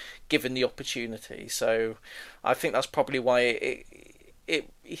tell, given the opportunity. So I think that's probably why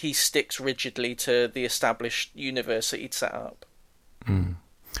he sticks rigidly to the established universe that he'd set up. Mm.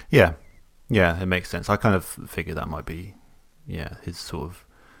 Yeah. Yeah, it makes sense. I kind of figured that might be, yeah, his sort of,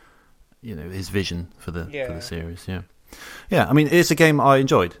 his vision for the Yeah. series. Yeah. Yeah, I mean, it's a game I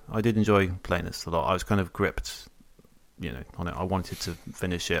enjoyed. I did enjoy playing this a lot. I was kind of gripped, on it. I wanted to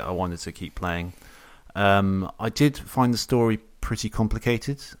finish it. I wanted to keep playing. I did find the story pretty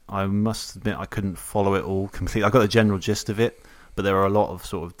complicated. I must admit I couldn't follow it all completely. I got the general gist of it, but there are a lot of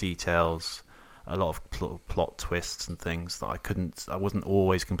sort of details, a lot of plot twists and things that I wasn't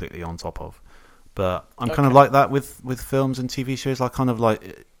always completely on top of. But I'm kind of Okay. like that with films and TV shows. I kind of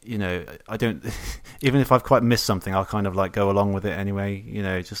like, I don't, even if I've quite missed something, I'll kind of like go along with it anyway.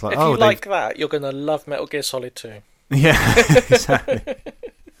 Just like, If oh, you they've, like that, you're gonna love Metal Gear Solid 2. yeah, exactly.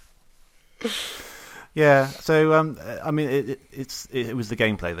 Yeah, so I mean, it was the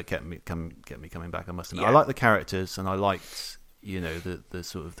gameplay that kept me coming back. I must admit, I Yeah. liked the characters and I liked the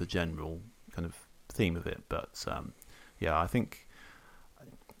sort of the general kind of theme of it. But yeah, I think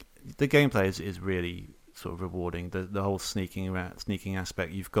the gameplay is really sort of rewarding. The whole sneaking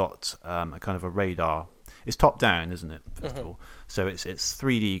aspect. You've got a kind of a radar. It's top down, isn't it? First of Hmm. all, so it's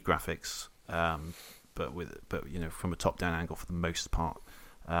 3D graphics, but from a top down angle for the most part,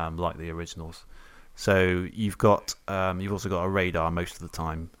 like the originals. So you've also got a radar most of the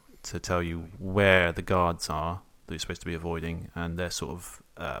time to tell you where the guards are that you're supposed to be avoiding, and their sort of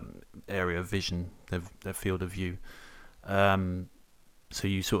area of vision, their field of view.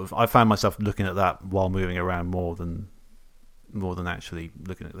 So I found myself looking at that while moving around more than actually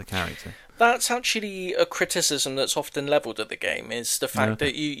looking at the character. That's actually a criticism that's often levelled at the game, is the fact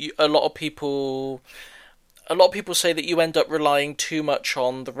Okay. that a lot of people say that you end up relying too much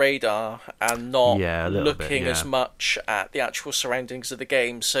on the radar and not Yeah, a little bit. looking as Yeah. much at the actual surroundings of the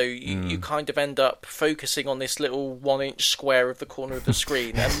game. So you Mm. kind of end up focusing on this little 1 inch square of the corner of the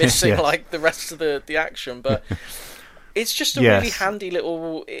screen and missing Yeah. like the rest of the action. But it's just a really Yes. handy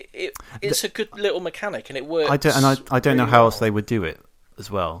little. It's a good little mechanic, and it works. I don't know really how else well. they would do it as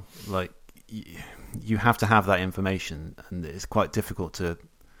well. Like you have to have that information, and it's quite difficult to,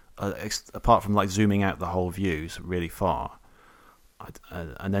 apart from like zooming out the whole views really far.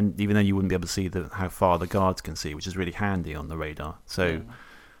 And then even then you wouldn't be able to see how far the guards can see, which is really handy on the radar. So Mm.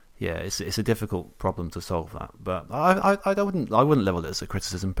 yeah, it's a difficult problem to solve that. But I wouldn't level it as a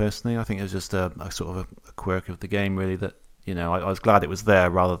criticism personally. I think it was just a sort of a quirk of the game really that I was glad it was there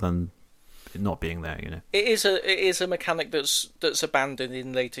rather than it not being there. It is a mechanic that's abandoned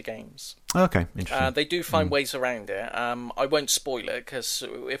in later games. Okay, interesting. They do find Mm. ways around it. I won't spoil it, because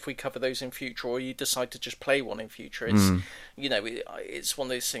if we cover those in future, or you decide to just play one in future, Mm. it's one of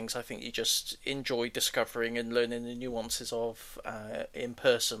those things I think you just enjoy discovering and learning the nuances of in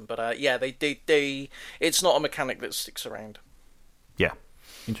person. But yeah, they it's not a mechanic that sticks around. Yeah,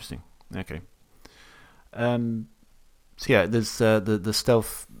 interesting. Okay. So yeah, there's the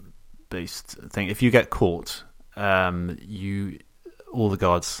stealth based thing. If you get caught, all the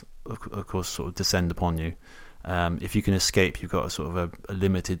guards, of course, sort of descend upon you. If you can escape, you've got a sort of a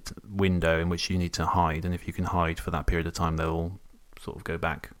limited window in which you need to hide, and if you can hide for that period of time, they'll sort of go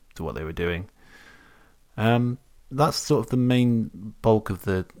back to what they were doing. That's sort of the main bulk of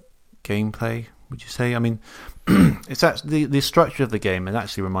the gameplay, would you say? I mean, it's actually the structure of the game. It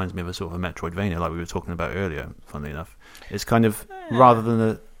actually reminds me of a sort of a Metroidvania, like we were talking about earlier. Funnily enough, it's kind of rather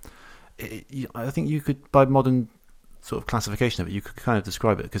than I think you could, by modern sort of classification of it, you could kind of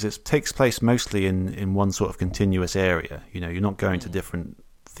describe it because it takes place mostly in one sort of continuous area. You're not going to different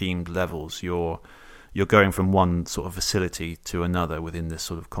themed levels. You're going from one sort of facility to another within this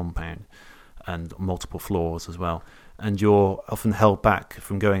sort of compound, and multiple floors as well. And you're often held back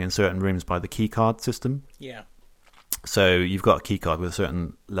from going in certain rooms by the keycard system. Yeah. So you've got a keycard with a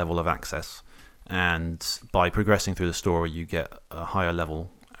certain level of access, and by progressing through the story, you get a higher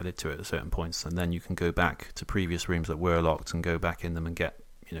level added to it at certain points, and then you can go back to previous rooms that were locked and go back in them and get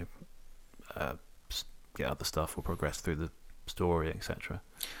get other stuff or progress through the story, etc.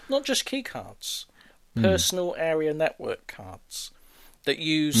 Not just key cards, personal area network cards that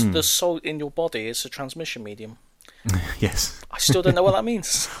use the salt in your body as a transmission medium. Yes. I still don't know what that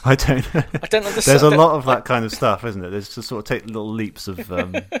means. I don't understand. There's a lot of that kind of stuff, isn't there? There's just sort of take little leaps of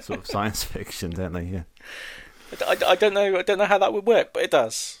sort of science fiction, don't they? Yeah. I don't know. I don't know how that would work, but it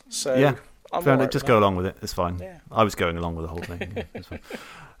does. So yeah, I'm fair all right enough. Just with go that. along with it. It's fine. Yeah. I was going along with the whole thing. Yeah, it's fine.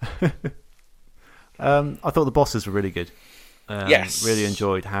 I thought the bosses were really good. Yes. Really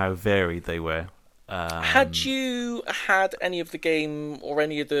enjoyed how varied they were. Had you had any of the game or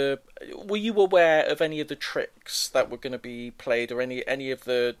any of the... Were you aware of any of the tricks that were going to be played or any of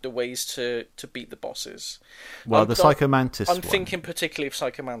the ways to beat the bosses? Well, the Psychomantis I'm one. thinking particularly of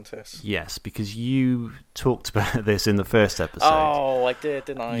Psychomantis. Yes, because you talked about this in the first episode. Oh, I did,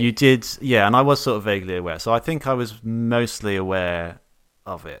 didn't I? You did, yeah, and I was sort of vaguely aware. So I think I was mostly aware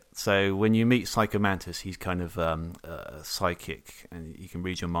of it. So when you meet Psychomantis, he's kind of psychic, and you can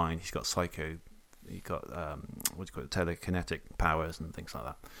read your mind. He's got telekinetic powers and things like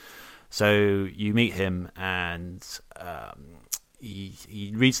that. So you meet him, and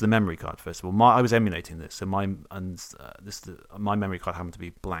he reads the memory card first of all. I was emulating this, so my memory card happened to be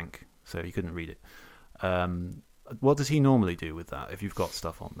blank, so he couldn't read it. What does he normally do with that? If you've got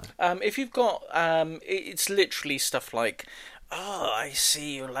stuff on there, if you've got, it's literally stuff like, "Oh, I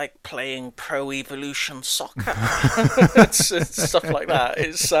see you like playing Pro Evolution Soccer," it's stuff like that.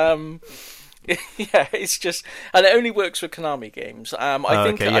 It's yeah, it's just, and it only works with Konami games. I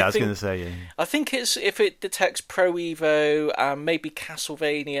was going to say, yeah. I think it's if it detects Pro Evo, maybe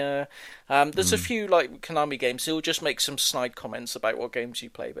Castlevania. There's a few like Konami games. It'll just make some snide comments about what games you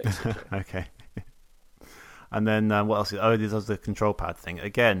play, basically. Okay. And then what else? Oh, this was the control pad thing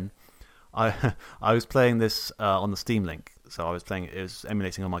again. I was playing this on the Steam Link, so I was playing. It was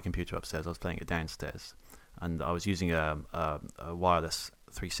emulating on my computer upstairs. I was playing it downstairs, and I was using a wireless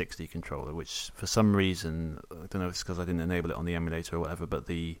 360 controller, which for some reason, I don't know if it's because I didn't enable it on the emulator or whatever, but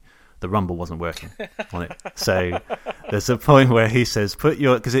the rumble wasn't working on it. So there's a point where he says,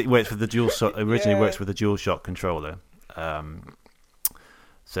 because it works with the originally works with the DualShock controller.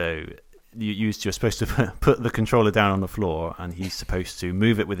 So you're supposed to put the controller down on the floor, and he's supposed to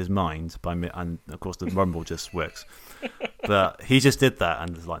move it with his mind and of course the rumble just works. But he just did that,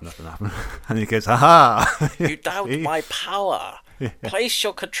 and there's like nothing happened. And he goes, "Aha! You doubt my power. Yeah. Place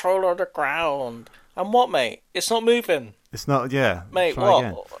your controller on the ground." And what, mate? It's not moving. It's not. Yeah, mate.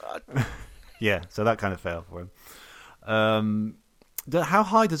 Try What? Again. Yeah. So that kind of failed for him. How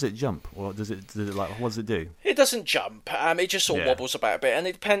high does it jump, or does it like? What does it do? It doesn't jump. It just sort of wobbles about a bit,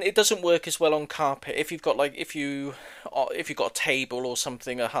 and it doesn't work as well on carpet. If you've got if you've got a table or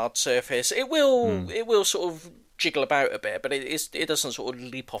something, a hard surface, it will sort of jiggle about a bit, but it doesn't sort of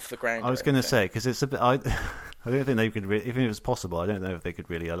leap off the ground. I was going to say, because it's a bit. I don't think they could. Even if it was possible, I don't know if they could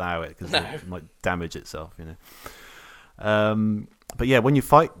really allow it, because it might damage itself, you know. But yeah, when you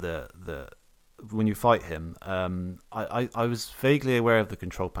fight when you fight him, I was vaguely aware of the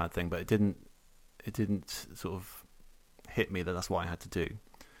control pad thing, but it didn't sort of hit me that that's what I had to do,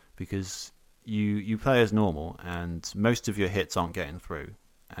 because you play as normal, and most of your hits aren't getting through,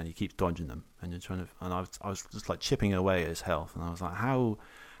 and you keep dodging them, and you're trying to. And I was just like chipping away at his health, and I was like, how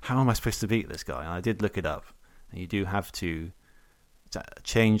am I supposed to beat this guy? And I did look it up, and you do have to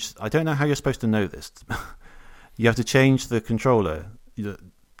change. I don't know how you're supposed to know this. You have to change the controller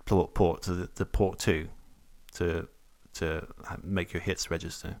port to the port 2 to make your hits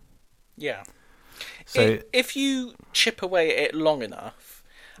register. Yeah. So if you chip away at it long enough,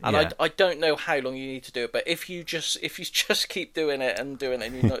 and I don't know how long you need to do it, but if you just keep doing it, and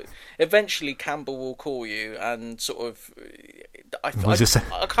you know, eventually Campbell will call you and sort of. I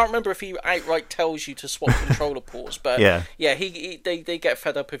can't remember if he outright tells you to swap controller ports, but they get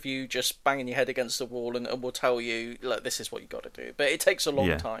fed up of you just banging your head against the wall, and will tell you, look, this is what you got to do. But it takes a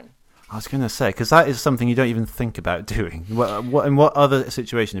long time. I was going to say, because that is something you don't even think about doing. In what other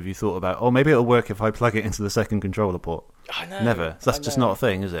situation have you thought about? Oh, maybe it'll work if I plug it into the second controller port. I know. Never. So that's just not a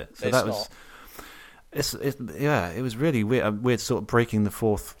thing, is it? So it's that was. It was really weird. Weird, sort of breaking the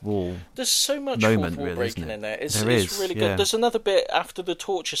fourth wall. There's so much moment, fourth wall really, breaking isn't it? in there. It's really good. Yeah. There's another bit after the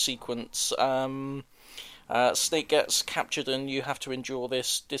torture sequence. Snake gets captured, and you have to endure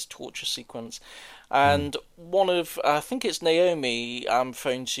this torture sequence. And one of, I think it's Naomi,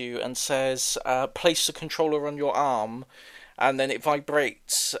 phones you and says, place the controller on your arm, and then it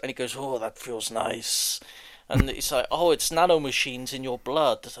vibrates, and he goes, "Oh, that feels nice." and it's like, oh, it's nanomachines in your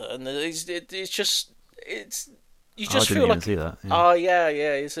blood, and it's you just I feel didn't like even see that. Yeah. oh yeah,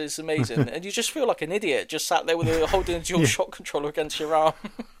 it's amazing, and you just feel like an idiot just sat there with holding a dual shock controller against your arm.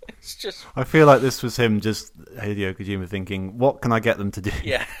 It's just I feel like this was him, just Hideo Kojima thinking, what can I get them to do?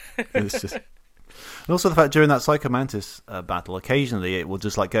 yeah. It's just. And also the fact during that Psycho Mantis battle, occasionally it will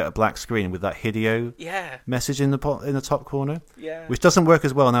just like get a black screen with that Hideo message in the top corner, which doesn't work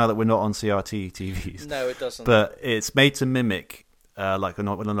as well now that we're not on CRT TVs. No, it doesn't. But it's made to mimic like an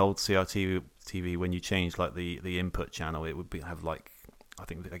old CRT TV when you change like the input channel, it would have like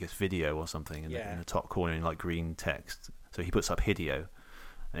I guess video or something in the top corner in like green text. So he puts up Hideo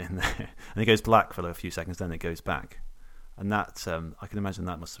in there, and it goes black for a few seconds, then it goes back. And that, I can imagine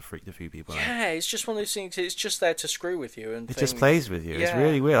that must have freaked a few people out. Yeah, it's just one of those things, it's just there to screw with you. And it just plays with you. Yeah. It's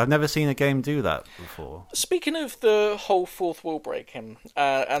really weird. I've never seen a game do that before. Speaking of the whole fourth wall breaking,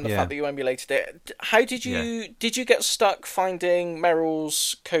 and the fact that you emulated it, how did you get stuck finding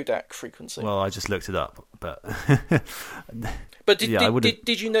Meryl's codec frequency? Well, I just looked it up, but... But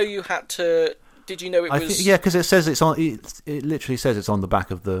did you know you had to... Did you know it was? Because it says it's on. It literally says it's on the back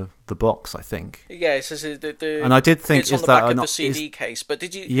of the box, I think. Yeah, it says and I did think it's on the back of the CD case. But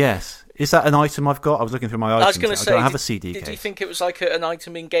did you? Yes, is that an item I've got? I was looking through my items. I was going to say, I don't have a CD case. Did you think it was like an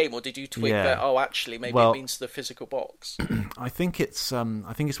item in game, or did you twig that? Oh, actually, maybe it means the physical box. I think it's one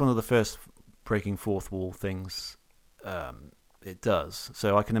of the first breaking fourth wall things. It does.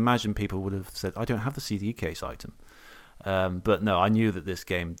 So I can imagine people would have said, "I don't have the CD case item." But no, I knew that this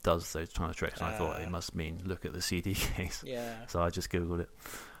game does those kind of tricks, and I thought it must mean look at the CD case. Yeah. So I just googled it.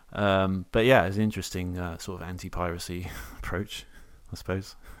 But yeah, it's an interesting sort of anti-piracy approach, I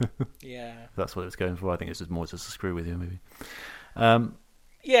suppose. Yeah. That's what it was going for. I think it's just more just to screw with you, maybe. In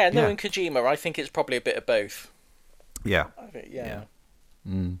Kojima, I think it's probably a bit of both. Yeah. Yeah.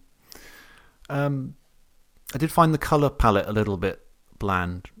 Mm. I did find the colour palette a little bit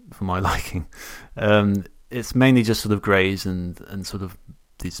bland for my liking. It's mainly just sort of greys and sort of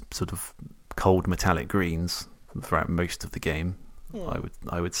these sort of cold metallic greens throughout most of the game.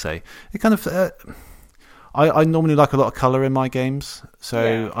 I would say it kind of. I normally like a lot of colour in my games,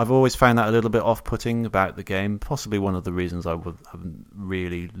 so I've always found that a little bit off-putting about the game. Possibly one of the reasons I haven't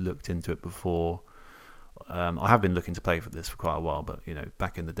really looked into it before. I have been looking to play for this for quite a while, but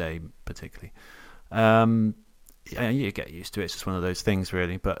back in the day particularly. You get used to it. It's just one of those things,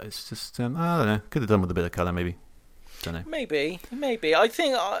 really. But it's just I don't know. Could have done with a bit of colour, maybe. Don't know. Maybe. I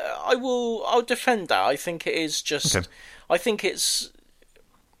think I'll defend that. I think it is just. Okay. I think it's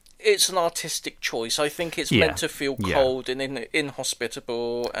an artistic choice. I think it's meant to feel cold and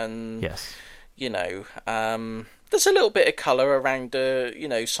inhospitable, and there's a little bit of colour around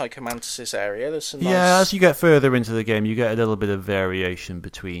the Psycho Mantis area. There's some nice... as you get further into the game, you get a little bit of variation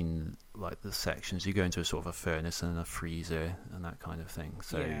between like the sections. You go into a sort of a furnace and a freezer and that kind of thing.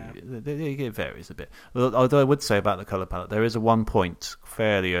 So it varies a bit. Although I would say about the colour palette, there is one point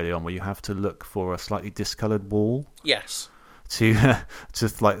fairly early on where you have to look for a slightly discoloured wall. Yes. To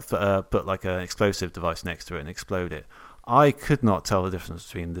put like an explosive device next to it and explode it. I could not tell the difference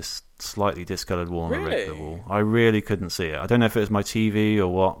between this slightly discoloured wall and a regular wall. I really couldn't see it. I don't know if it was my TV or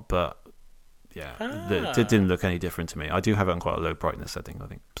what, but it didn't look any different to me. I do have it on quite a low brightness setting, I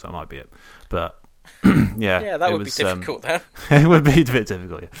think, so that might be it. But that would be difficult then. It would be a bit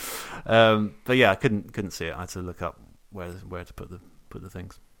difficult, but I couldn't see it. I had to look up where to put the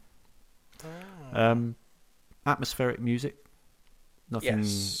things. Atmospheric music, nothing.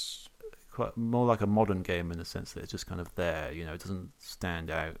 Yes. Quite more like a modern game in the sense that it's just kind of there. It doesn't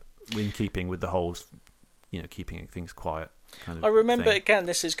stand out in keeping with the whole, keeping things quiet. Kind of I remember thing. Again,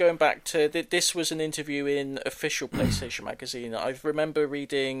 this is going back to this was an interview in official PlayStation magazine. I remember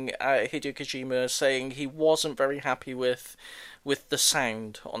reading Hideo Kojima saying he wasn't very happy with the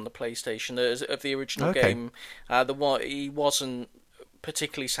sound on the PlayStation of the original game. He wasn't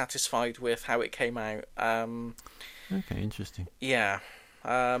particularly satisfied with how it came out. Okay, interesting. Yeah.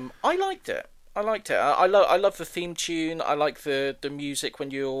 I liked it. I love the theme tune. I like the music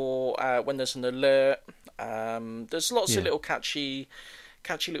when when there's an alert. There's lots of little catchy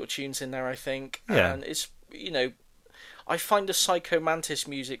little tunes in there, I think. Yeah. And it's I find the Psycho Mantis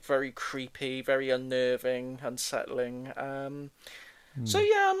music very creepy, very unnerving, unsettling. So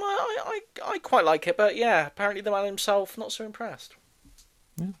yeah, I quite like it. But yeah, apparently the man himself not so impressed.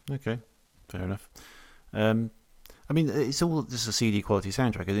 Yeah. Okay. Fair enough. I mean, it's all just a CD quality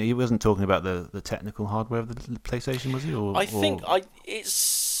soundtrack. He wasn't talking about the technical hardware of the PlayStation, was he?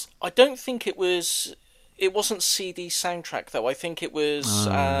 I don't think it was. It wasn't CD soundtrack though. I think it was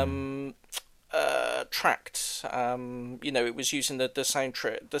tracked. It was using the sound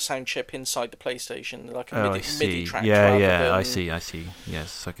chip inside the PlayStation, like a I MIDI see. track. Yeah. I see.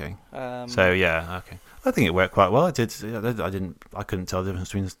 Yes. Okay. So yeah. Okay. I think it worked quite well. I did. I couldn't tell the difference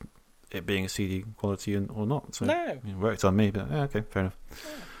between it being a CD quality or not. So No. it worked on me. But yeah, okay, fair enough.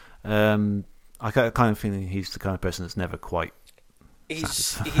 Yeah. I got kind of feeling he's the kind of person that's never quite.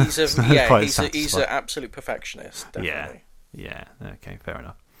 He's an absolute perfectionist. Definitely. Yeah. Okay. Fair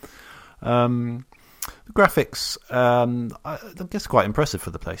enough. The graphics, I guess, quite impressive for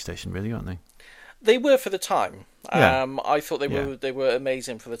the PlayStation, really, aren't they? They were for the time. Yeah. I thought they were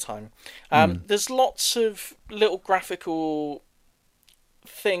amazing for the time. There's lots of little graphical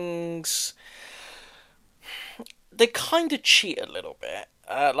things. They kind of cheat a little bit.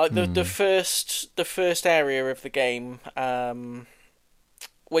 Like the first area of the game,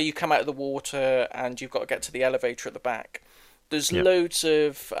 where you come out of the water and you've got to get to the elevator at the back. There's loads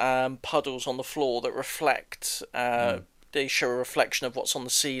of puddles on the floor that reflect. They show a reflection of what's on the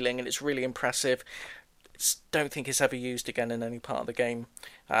ceiling, and it's really impressive. Don't think it's ever used again in any part of the game.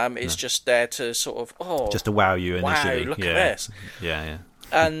 It's just there to sort of just to wow you initially. Wow, look at this. Yeah.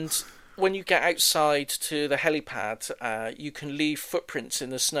 And when you get outside to the helipad, you can leave footprints in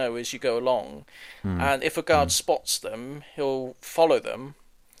the snow as you go along, and if a guard spots them, he'll follow them.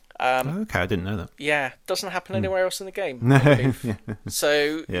 Okay, I didn't know that. Yeah, doesn't happen anywhere else in the game.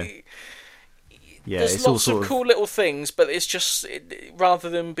 So there's lots of cool little things, but it's just rather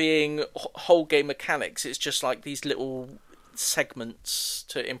than being whole game mechanics, it's just like these little segments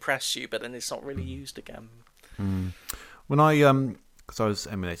to impress you, but then it's not really used again. When because I was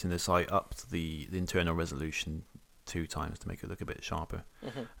emulating this, I upped the internal resolution 2 times to make it look a bit sharper.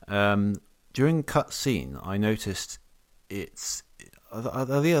 During cutscene, I noticed it's. Are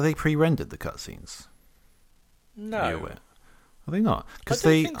they pre-rendered, the cutscenes? No. Are you aware? Are they not? I don't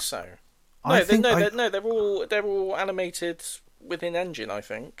think so. They're all animated within engine, I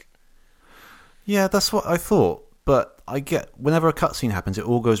think. Yeah, that's what I thought. But I get whenever a cutscene happens, it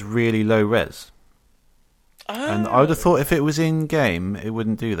all goes really low res. And I would have thought if it was in game, it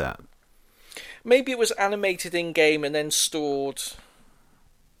wouldn't do that. Maybe it was animated in game and then stored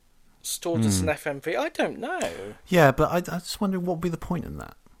as an FMV. I don't know. Yeah, but I just wonder what would be the point in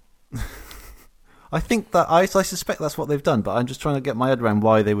that. I think that I suspect that's what they've done, but I'm just trying to get my head around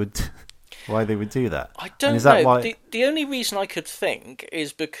why they would do that. I don't know. The only reason I could think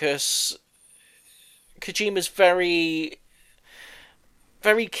is because Kojima's very,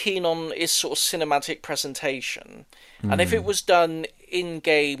 very keen on his sort of cinematic presentation, and if it was done in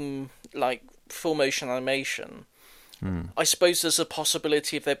game, like full motion animation, I suppose there's a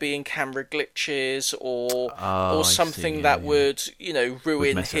possibility of there being camera glitches or something that would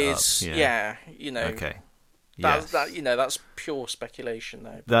ruin his Okay. That's pure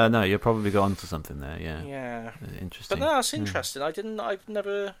speculation though. No, you're probably got onto something there. Yeah. Interesting. But no, that's interesting. I've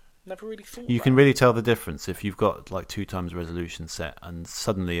never really thought. You can really tell the difference if you've got like 2 times resolution set, and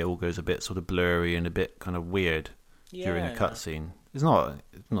suddenly it all goes a bit sort of blurry and a bit kind of weird during a cutscene. It's not.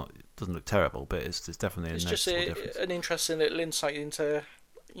 It doesn't look terrible, but it's definitely it's a just difference. An interesting little insight into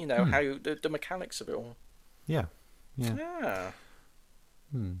how the mechanics of it all. Yeah.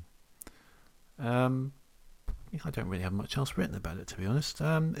 I don't really have much else written about it, to be honest.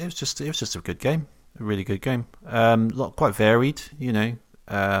 It was just a good game, a really good game. Quite varied,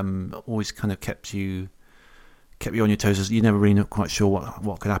 always kind of kept you on your toes. You never really not quite sure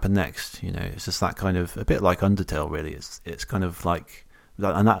what could happen next. It's just that kind of a bit like Undertale, really. It's kind of like.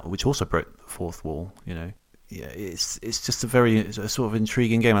 And that, which also broke the fourth wall, it's just a sort of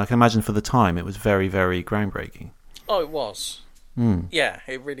intriguing game. And I can imagine for the time it was very, very groundbreaking. Oh, it was. Yeah,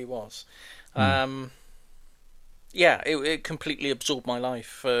 it really was. It completely absorbed my life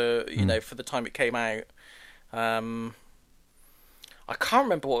for the time it came out. I can't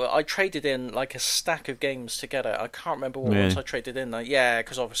remember what I traded in, like a stack of games to get it. I can't remember what ones I traded in.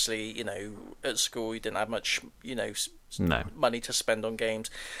 Because obviously, at school you didn't have much, money to spend on games,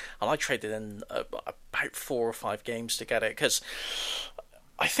 and I traded in about 4 or 5 games to get it because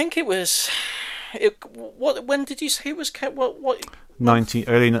I think it was. When did you say it was? What?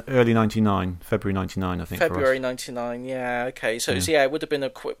 Early 99, February 99, I think. February 99, yeah, okay. So it would have been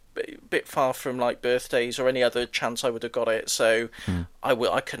a bit far from like birthdays or any other chance I would have got it. So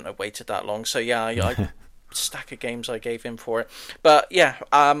I couldn't have waited that long. So I stack of games I gave in for it. But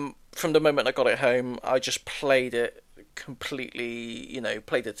from the moment I got it home, I just played it completely.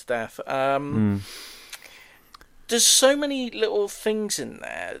 Played it to death. There's so many little things in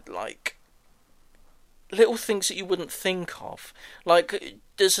there, like. Little things that you wouldn't think of. Like,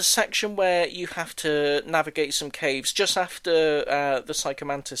 there's a section where you have to navigate some caves just after the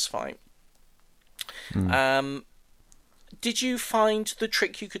Psychomantis fight. Did you find the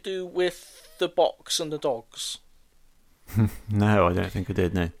trick you could do with the box and the dogs? No, I don't think I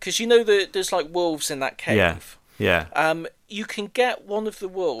did. No, because you know that there's like wolves in that cave. Yeah. You can get one of the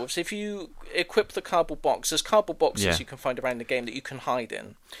wolves if you equip the cardboard box. There's cardboard boxes you can find around the game that you can hide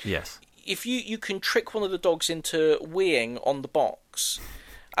in. Yes. If you can trick one of the dogs into weeing on the box,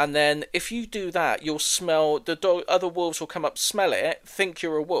 and then if you do that, you'll smell the other wolves will come up, smell it, think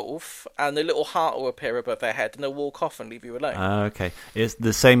you're a wolf, and a little heart will appear above their head, and they'll walk off and leave you alone. Okay. It's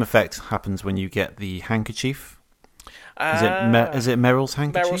the same effect happens when you get the handkerchief. Is it Meryl's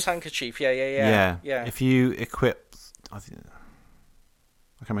handkerchief? Meryl's handkerchief, yeah. If you equip, I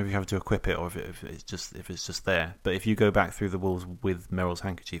can't remember if you have to equip it or if it's just there. But if you go back through the walls with Meryl's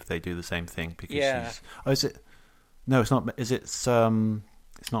handkerchief, they do the same thing because she's. Oh, is it? No, it's not. Is it? It's not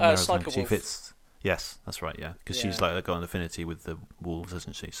Meryl's handkerchief. It's yes, that's right. Yeah, because she's like got an affinity with the wolves,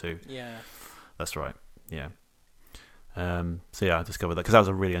 isn't she? So that's right. Yeah. So I discovered that because that was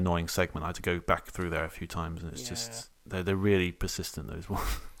a really annoying segment. I had to go back through there a few times, and it's just they're really persistent, those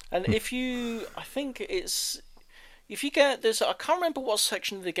wolves. And if you get this, I can't remember what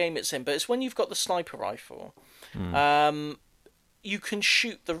section of the game it's in, but it's when you've got the sniper rifle. You can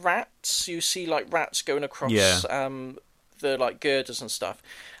shoot the rats. You see like rats going across the like girders and stuff,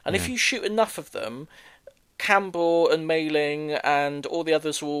 and if you shoot enough of them, Campbell and Mailing and all the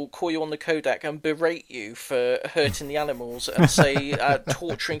others will call you on the codec and berate you for hurting the animals and say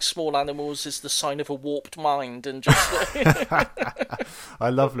torturing small animals is the sign of a warped mind and just. I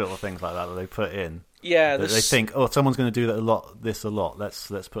love little things like that they put in. Yeah, they think, someone's going to do that a lot.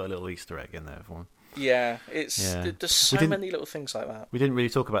 Let's put a little Easter egg in there for them. Yeah, there's so many little things like that. We didn't really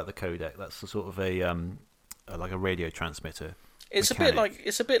talk about the codec. That's a sort of like a radio transmitter. It's a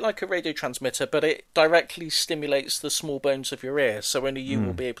bit like a radio transmitter, but it directly stimulates the small bones of your ear, so only you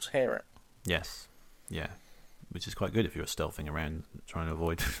will be able to hear it. Yes, yeah, which is quite good if you're stealthing around trying to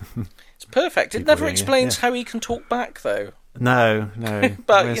avoid. It's perfect. It never explains how he can talk back, though. No.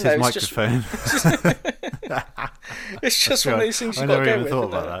 But where's you know, his microphone? It's just one of those things you've got to go with. I never even thought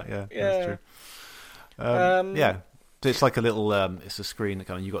about that. Yeah, that's true. So it's like a little. It's a screen that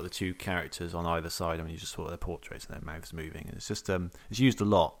you've got the two characters on either side. I mean, you just saw their portraits and their mouths moving. And it's just it's used a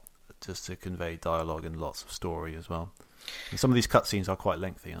lot just to convey dialogue and lots of story as well. And some of these cutscenes are quite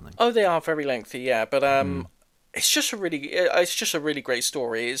lengthy, aren't they? Oh, they are very lengthy, yeah. But it's just a really great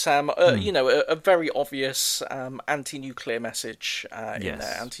story. It's a very obvious anti-nuclear message in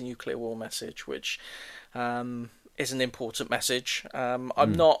there, anti-nuclear war message, which is an important message.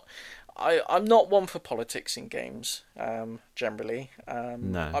 I'm not one for politics in games, generally.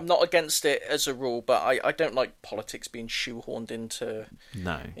 No. I'm not against it as a rule, but I don't like politics being shoehorned into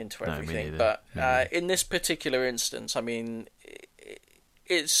everything. But in this particular instance, I mean,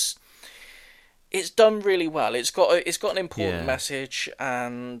 it's done really well. It's got an important message,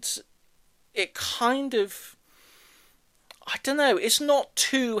 and it kind of, I don't know, it's not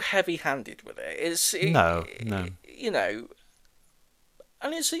too heavy-handed with it. No. You know.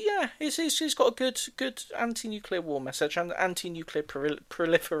 And it's got a good anti-nuclear war message and anti-nuclear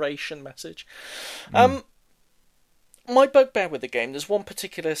proliferation message. My bugbear with the game, there's one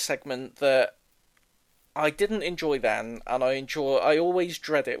particular segment that I didn't enjoy then, and I always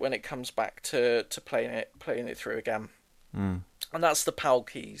dread it when it comes back to playing it through again. And that's the PAL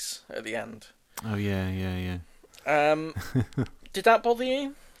keys at the end. Oh yeah. Did that bother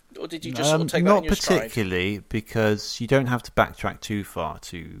you? Or did you just sort of take that in your stride? Not particularly, because you don't have to backtrack too far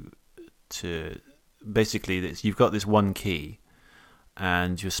to basically you've got this one key,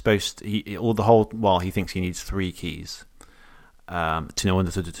 and you're supposed to, all the whole while he thinks he needs 3 keys to know when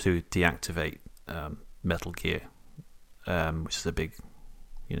to deactivate Metal Gear, which is a big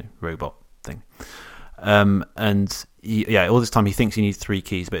robot thing. And all this time he thinks he needs 3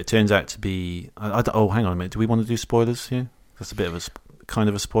 keys, but it turns out to be. Oh, hang on a minute. Do we want to do spoilers here? That's a bit of a kind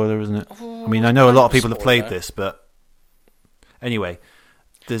of a spoiler, isn't it? I mean, I know a lot of people have played this, but anyway,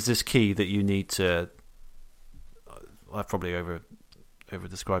 there's this key that you need to. I've probably over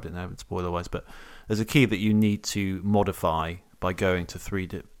described it now, spoiler wise, but there's a key that you need to modify by going to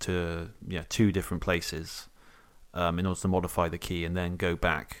 2 different places in order to modify the key, and then go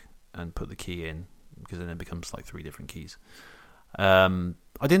back and put the key in, because then it becomes like 3 different keys. I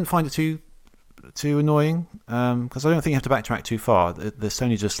didn't find it too annoying, because I don't think you have to backtrack too far. There's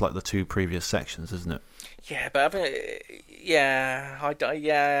only just like the 2 previous sections, isn't it? Yeah, but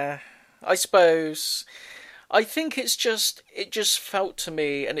I suppose. I think it just felt to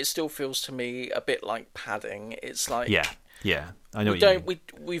me, and it still feels to me, a bit like padding. It's like yeah. I know what you mean.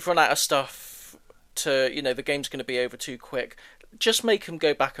 We've run out of stuff to, the game's going to be over too quick. just make him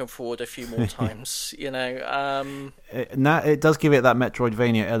go back and forward a few more times. It does give it that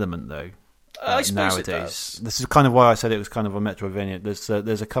Metroidvania element, though. I suppose nowadays, it does. this is kind of why I said it was kind of a Metroidvania.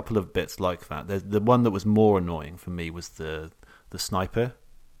 There's a couple of bits like that. The one that was more annoying for me was the sniper,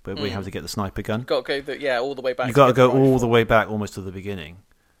 but we have to get the sniper gun. You've got to go all the way back. You've got to go all the way back, almost to the beginning,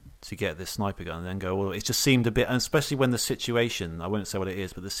 to get this sniper gun, and then go all the way. It just seemed a bit, and especially when the situation, I won't say what it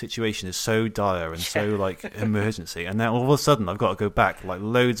is, but the situation is so dire and so like emergency, and then all of a sudden I've got to go back like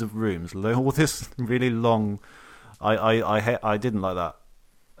loads of rooms, all this really long. I didn't like that.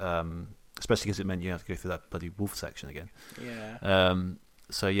 Especially because it meant you have to go through that bloody wolf section again. Yeah.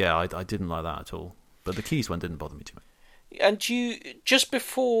 So yeah, I didn't like that at all. But the keys one didn't bother me too much. And you just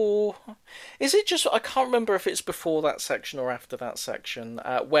before, is it just? I can't remember if it's before that section or after that section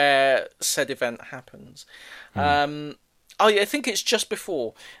where said event happens. I think it's just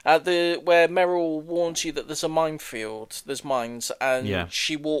before where Meryl warns you that there's a minefield, there's mines, and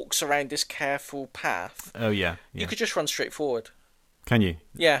she walks around this careful path. Oh yeah. You could just run straight forward. Can you?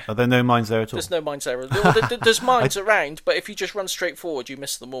 Yeah. Are there no mines there at all? There's no mines there. There's mines around, but if you just run straight forward, you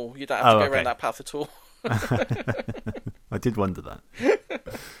miss them all. You don't have to go around that path at all. I did wonder that.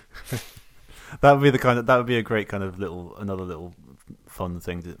 That would be a great kind of another little funny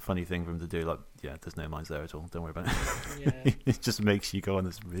thing for him to do. Like, yeah, there's no mines there at all. Don't worry about it. Yeah. It just makes you go on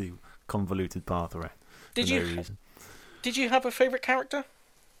this really convoluted path around. Did you have a favourite character?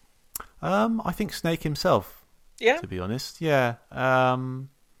 I think Snake himself. Yeah. To be honest, yeah. I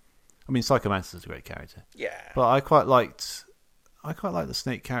mean, Psycho Mantis is a great character. Yeah. But I quite liked the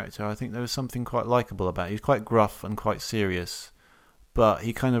Snake character. I think there was something quite likable about it. He was quite gruff and quite serious, but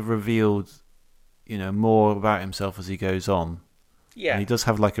he kind of revealed, more about himself as he goes on. Yeah. And he does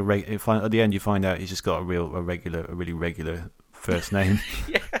have like at the end you find out he's just got a really regular first name.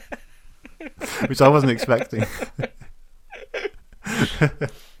 Yeah. Which I wasn't expecting.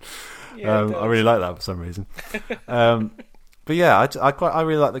 Yeah, I really like that for some reason. But yeah, I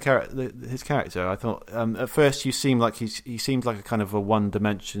really like his character. I thought at first he seemed like a kind of a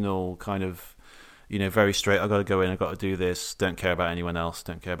one-dimensional kind of, very straight. I got to go in. I got to do this. Don't care about anyone else.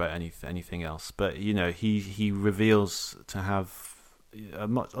 Don't care about anything else. But he reveals to have a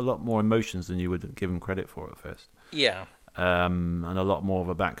lot more emotions than you would give him credit for at first. Yeah. And a lot more of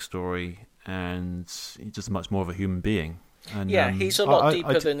a backstory, and he's just much more of a human being. And, he's a lot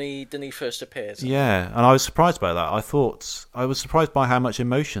deeper than he first appears. Yeah, and I was surprised by that. I was surprised by how much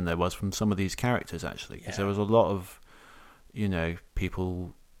emotion there was from some of these characters, actually, because there was a lot of,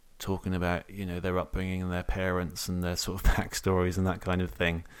 people talking about, their upbringing and their parents and their sort of backstories and that kind of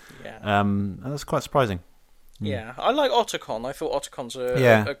thing. Yeah, and that's quite surprising. Yeah, I like Otacon. I thought Otacon's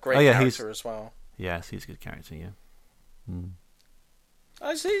a great character as well. Yes, he's a good character. Yeah. Mm.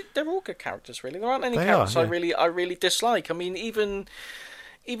 I see. They're all good characters, really. There aren't any characters I really dislike. I mean, even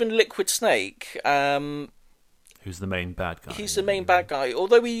Liquid Snake. Who's the main bad guy? He's the main bad guy.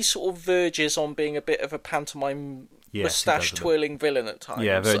 Although he sort of verges on being a bit of a pantomime moustache twirling villain at times.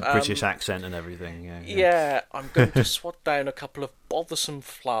 Yeah, very British accent and everything. Yeah, I'm going to swat down a couple of bothersome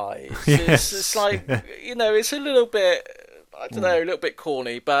flies. Yes. It's like, it's a little bit. I don't know, a little bit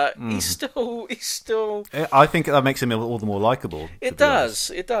corny, but he's still. I think that makes him all the more likable. It does,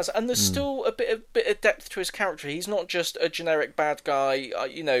 and there's still a bit of depth to his character. He's not just a generic bad guy,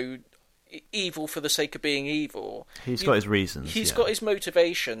 evil for the sake of being evil. He's got his reasons. He's got his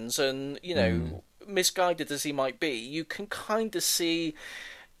motivations, and misguided as he might be, you can kind of see.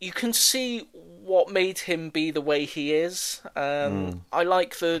 You can see what made him be the way he is. I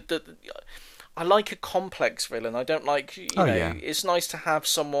like I like a complex villain. I don't like, it's nice to have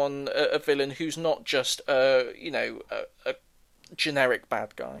a villain who's not just, a generic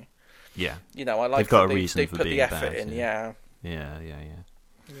bad guy. Yeah. I like they've got a reason for put being the effort bad, in, Yeah.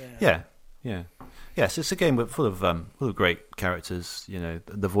 Yes, it's a game full of great characters.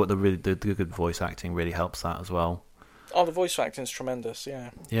 The good voice acting really helps that as well. Oh, the voice acting's tremendous. Yeah.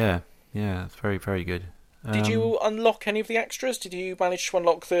 Yeah, it's very, very good. Did you unlock any of the extras? Did you manage to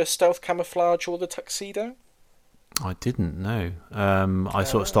unlock the stealth camouflage or the tuxedo? I didn't know. I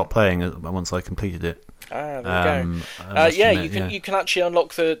sort of stopped playing once I completed it. There you go. You can actually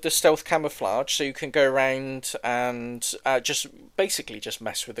unlock the stealth camouflage, so you can go around and just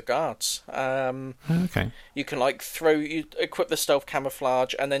mess with the guards. Okay. You can equip the stealth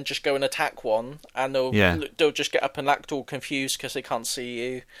camouflage and then just go and attack one, and they'll just get up and act all confused because they can't see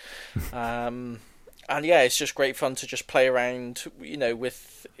you. And it's just great fun to just play around,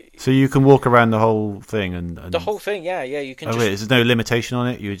 with. So you can walk around the whole thing and the whole thing, yeah. You can. Wait, there's no limitation on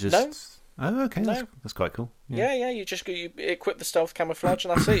it. You just Oh, okay, No. that's quite cool. Yeah. You just you equip the stealth camouflage,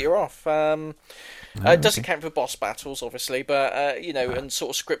 and that's it. You're off. It doesn't Okay. count for boss battles, obviously, but and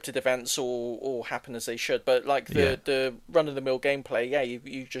sort of scripted events all happen as they should. But like Yeah. the run of the mill gameplay, yeah,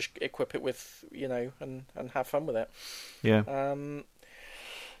 you just equip it with and have fun with it. Yeah.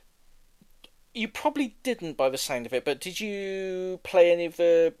 You probably didn't by the sound of it, but did you play any of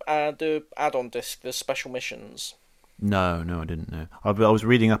the add-on disc, the special missions? No, I didn't know. I was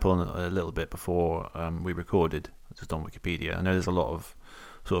reading up on it a little bit before we recorded, just on Wikipedia. I know there's a lot of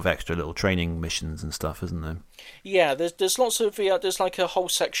sort of extra little training missions and stuff, isn't there? Yeah, there's lots of VR. There's like a whole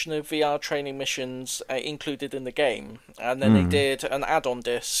section of VR training missions included in the game, and then they did an add-on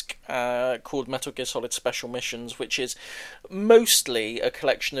disc called Metal Gear Solid Special Missions, which is mostly a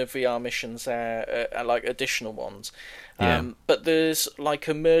collection of VR missions, like additional ones. But there's like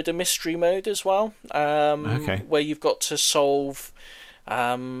a murder mystery mode as well, where you've got to solve.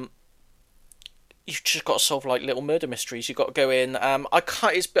 You've just got to solve like little murder mysteries. You've got to go in.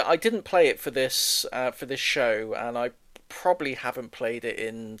 I didn't play it for this show, and I probably haven't played it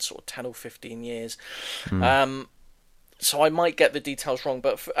in sort of 10 or 15 years. So I might get the details wrong.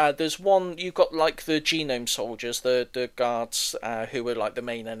 But there's one. You've got like the genome soldiers, the guards who were like the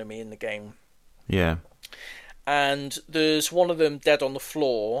main enemy in the game. Yeah. And there's one of them dead on the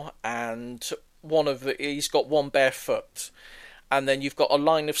floor, and he's got one barefoot. And then you've got a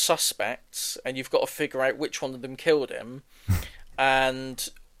line of suspects, and you've got to figure out which one of them killed him. And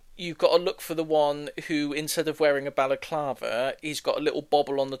you've got to look for the one who, instead of wearing a balaclava, he's got a little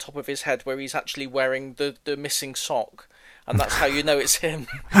bobble on the top of his head where he's actually wearing the missing sock. And that's how you know it's him.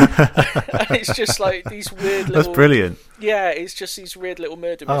 And it's just like these weird little... That's brilliant. Yeah, it's just these weird little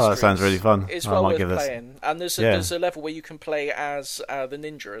murder mysteries. Oh, that sounds really fun. It's I well might worth give this... playing. And there's a level where you can play as the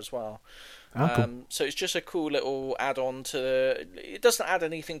ninja as well. Oh, cool. So it's just a cool little add-on to... It doesn't add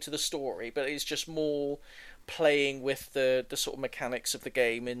anything to the story, but it's just more playing with the sort of mechanics of the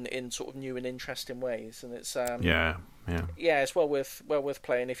game in sort of new and interesting ways. And it's yeah, it's well worth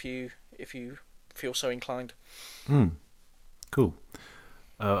playing if you feel so inclined. Cool.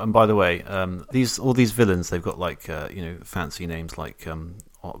 And by the way, all these villains, they've got like fancy names like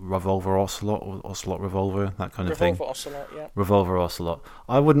Revolver Ocelot or Ocelot Revolver, that kind of thing. Revolver Ocelot, yeah. Revolver Ocelot.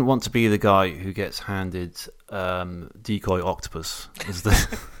 I wouldn't want to be the guy who gets handed Decoy Octopus as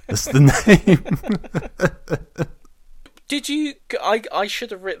the name. Did you... I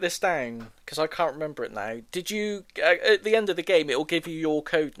should have written this down, because I can't remember it now. Did you... at the end of the game, it'll give you your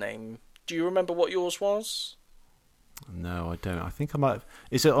code name. Do you remember what yours was? No, I don't. I think I might have...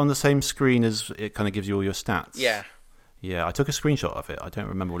 Is it on the same screen as it kind of gives you all your stats? Yeah. Yeah, I took a screenshot of it. I don't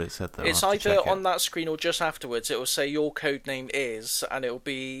remember what it said though. It's either on that screen or just afterwards. It will say your code name is, and it'll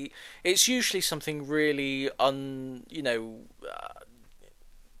be. It's usually something really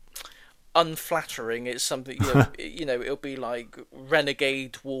unflattering. It's something it'll be like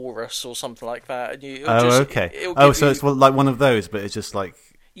Renegade Walrus or something like that. And okay. So it's like one of those, but it's just like.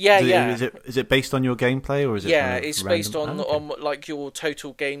 Is it based on your gameplay or is it? Yeah, kind of it's random? based on like your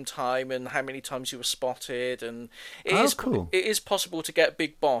total game time and how many times you were spotted, and it cool. It is possible to get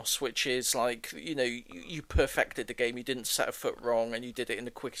Big Boss, which is like you perfected the game, you didn't set a foot wrong, and you did it in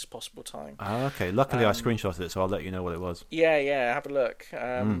the quickest possible time. Oh, okay. Luckily, I screenshotted it, so I'll let you know what it was. Yeah, have a look.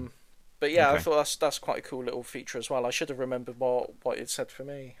 But yeah, Okay. I thought that's quite a cool little feature as well. I should have remembered what it said for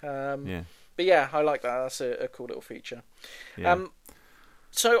me. Yeah. But yeah, I like that. That's a cool little feature. Yeah.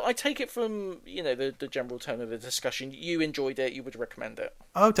 So I take it from the general tone of the discussion, you enjoyed it, you would recommend it.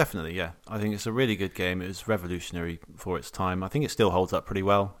 Oh, definitely, yeah. I think it's a really good game. It was revolutionary for its time. I think it still holds up pretty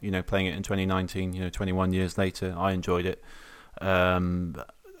well. Playing it in 2019, 21 years later, I enjoyed it.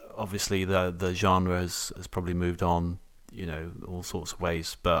 Obviously, the genre has probably moved on, all sorts of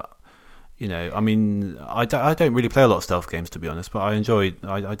ways. But I mean, I don't really play a lot of stealth games, to be honest. But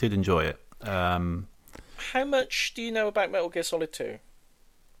I did enjoy it. How much do you know about Metal Gear Solid 2?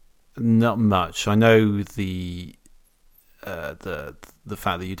 Not much. I know the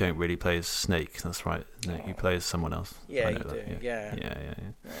fact that you don't really play as Snake. That's right. No, you play as someone else. Yeah, I know you that. do.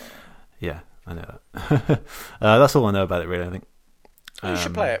 Yeah, I know that. That's all I know about it, really. I think you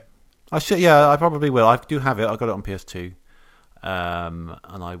should play it. I should. Yeah, I probably will. I do have it. I got it on PS2, and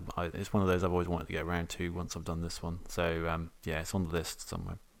I it's one of those I've always wanted to get around to once I've done this one. So it's on the list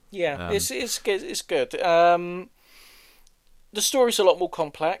somewhere. Yeah, it's good. The story's a lot more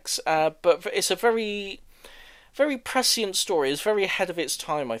complex, but it's a very, very prescient story. It's very ahead of its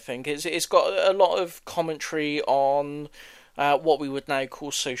time, I think. It's got a lot of commentary on what we would now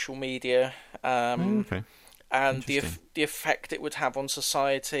call social media, Okay. and the effect it would have on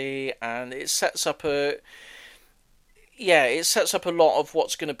society, and it sets up yeah, it sets up a lot of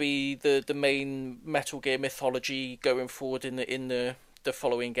what's going to be the main Metal Gear mythology going forward in the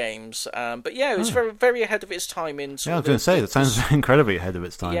following games. But yeah, it was very very ahead of its time in Yeah, I sort was going to say that sounds incredibly ahead of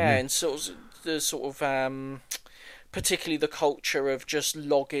its time. yeah, Yeah, and particularly the culture of just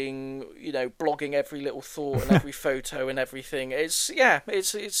logging, blogging every little thought and every photo and everything. It's a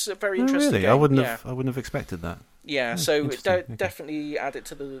very oh, interesting really? game. I wouldn't have expected that. Yeah, Oh, so interesting. Okay. definitely add it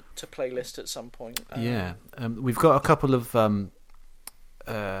to the playlist at some point. Yeah, we've got a couple of well,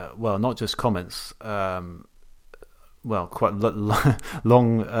 not just comments. Well, quite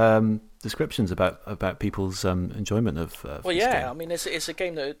long descriptions about people's enjoyment of. Well, this yeah, game. I mean, it's a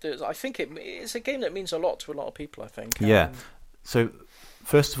game that I think it's a game that means a lot to a lot of people. I think. Yeah. So,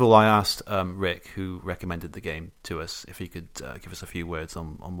 first of all, I asked Rick, who recommended the game to us, if he could give us a few words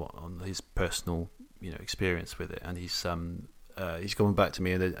on his personal experience with it, and he's gone back to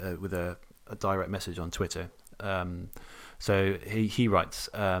me with a direct message on Twitter. So he writes,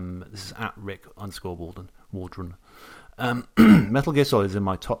 this is at Rick_Waldron. Metal Gear Solid is in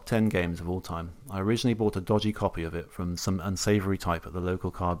my top 10 games of all time. I originally bought a dodgy copy of it from some unsavoury type at the local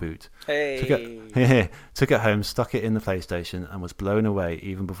car boot. Hey. Took it home, stuck it in the PlayStation, and was blown away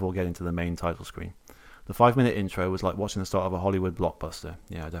even before getting to the main title screen. The 5-minute intro was like watching the start of a Hollywood blockbuster.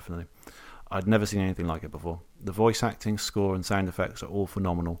 Yeah, definitely. I'd never seen anything like it before. The voice acting, score, and sound effects are all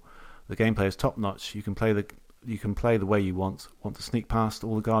phenomenal. The gameplay is top notch. You can play the way you want. Want to sneak past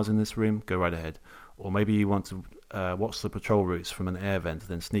all the guards in this room? Go right ahead. Or maybe you want to watch the patrol routes from an air vent,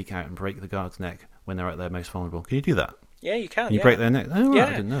 then sneak out and break the guard's neck when they're at their most vulnerable. Can you do that? Yeah, you can. Can you yeah. break their neck? Oh, right, Yeah. I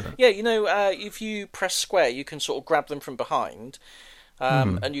didn't know that. Yeah, if you press square, you can sort of grab them from behind,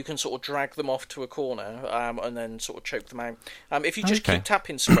 and you can sort of drag them off to a corner, and then sort of choke them out. If you just keep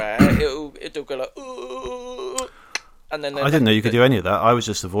tapping square, it'll go like, ooh, and then I didn't know you could do any of that. I was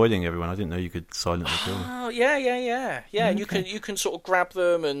just avoiding everyone. I didn't know you could silently kill them. Oh, yeah. And you can sort of grab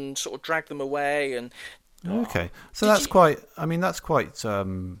them and sort of drag them away, and Okay, so that's quite. I mean, that's quite. I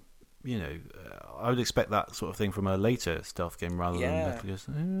would expect that sort of thing from a later stealth game rather than Metal Gear.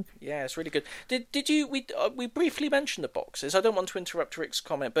 Okay. Yeah, it's really good. Did you we briefly mentioned the boxes? I don't want to interrupt Rick's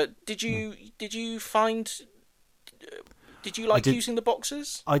comment, but did you find? Did you like using the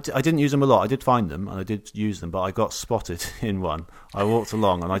boxes? I didn't use them a lot. I did find them and I did use them, but I got spotted in one. I walked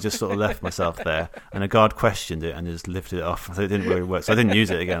along and I just sort of left myself there, and a guard questioned it and just lifted it off. So it didn't really work. So I didn't use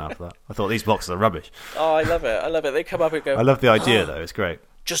it again after that. I thought these boxes are rubbish. Oh, I love it. They come up and go. I love the idea though. It's great.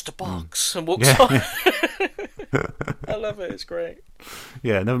 Just a box and walks on. I love it. It's great.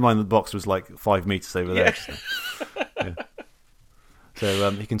 Yeah, never mind. The box was like 5 meters over there. So. Yeah.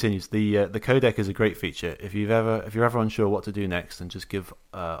 So he continues. The codec is a great feature. If you're ever unsure what to do next, then just give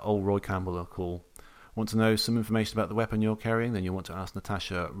old Roy Campbell a call. Want to know some information about the weapon you're carrying? Then you'll want to ask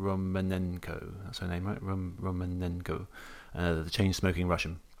Natasha Romanenko. That's her name, right? Romanenko, the chain-smoking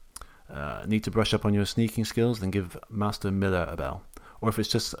Russian. Need to brush up on your sneaking skills? Then give Master Miller a bell. Or if it's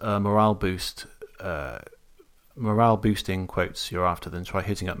just a morale boosting quotes you're after, then try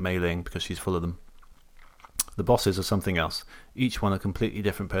hitting up Mei Ling because she's full of them. The bosses are something else, each one a completely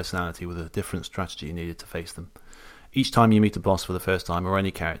different personality with a different strategy needed to face them. Each time you meet a boss for the first time, or any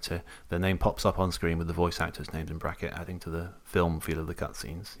character, their name pops up on screen with the voice actor's names in bracket, adding to the film feel of the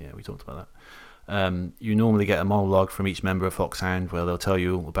cutscenes. Yeah, we talked about that. You normally get a monologue from each member of Foxhound where they'll tell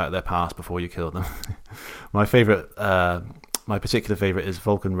you about their past before you kill them. My particular favourite is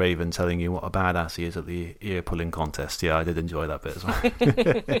Vulcan Raven telling you what a badass he is at the ear-pulling contest. Yeah, I did enjoy that bit as well.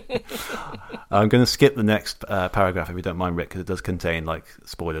 I'm going to skip the next paragraph if you don't mind, Rick, because it does contain like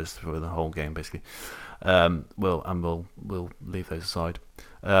spoilers for the whole game, basically. We'll leave those aside.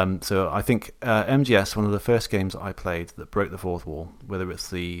 So I think MGS, one of the first games I played that broke the fourth wall, whether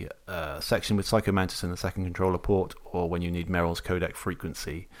it's the section with Psycho Mantis in the second controller port, or when you need Meryl's codec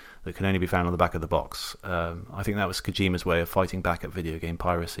frequency that can only be found on the back of the box. I think that was Kojima's way of fighting back at video game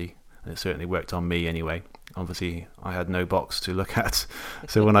piracy, and it certainly worked on me anyway. Obviously, I had no box to look at,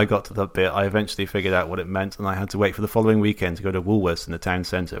 so when I got to that bit, I eventually figured out what it meant, and I had to wait for the following weekend to go to Woolworths in the town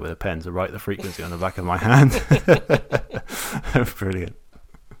centre with a pen to write the frequency on the back of my hand. Brilliant.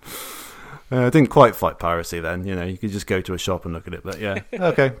 I didn't quite fight piracy then, you could just go to a shop and look at it, but yeah,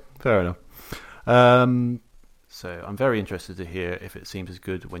 okay, fair enough. So I'm very interested to hear if it seems as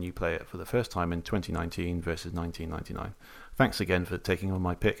good when you play it for the first time in 2019 versus 1999. Thanks again for taking on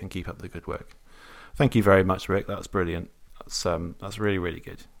my pick and keep up the good work. Thank you very much, Rick. That's brilliant. That's really, really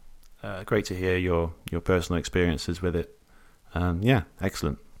good. Great to hear your personal experiences with it. Yeah,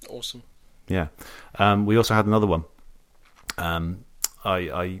 excellent. Awesome. Yeah. We also had another one.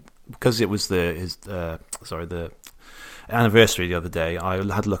 I because it was the anniversary the other day, I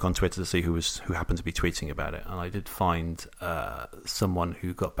had a look on Twitter to see who happened to be tweeting about it, and I did find someone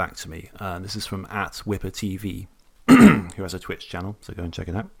who got back to me. This is from @WhipperTV, who has a Twitch channel, so go and check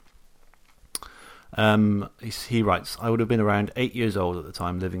it out. He writes, I would have been around 8 years old at the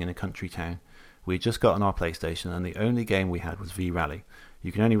time, living in a country town. We had just gotten our PlayStation, and the only game we had was V-Rally.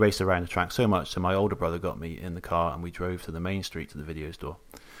 You can only race around the track so much, so my older brother got me in the car and we drove to the main street to the video store.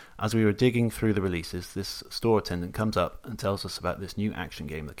 As we were digging through the releases, this store attendant comes up and tells us about this new action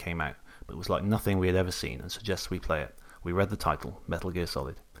game that came out, but was like nothing we had ever seen, and suggests we play it. We read the title, Metal Gear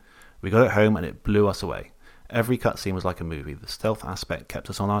Solid. We got it home and it blew us away. Every cutscene was like a movie. The stealth aspect kept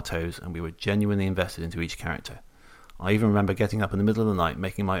us on our toes, and we were genuinely invested into each character. I even remember getting up in the middle of the night,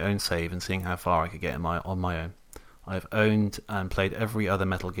 making my own save, and seeing how far I could get on my own. I have owned and played every other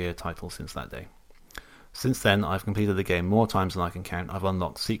Metal Gear title since that day. Since then, I've completed the game more times than I can count. I've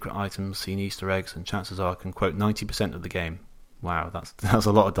unlocked secret items, seen Easter eggs, and chances are I can quote 90% of the game. Wow, that's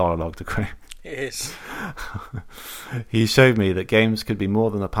a lot of dialogue to quote. It is. He showed me that games could be more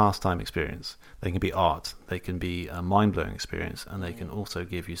than a pastime experience. They can be art, they can be a mind-blowing experience, and they can also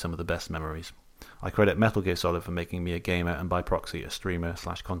give you some of the best memories. I credit Metal Gear Solid for making me a gamer and by proxy a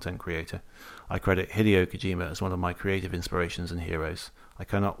streamer/content creator. I credit Hideo Kojima as one of my creative inspirations and heroes. I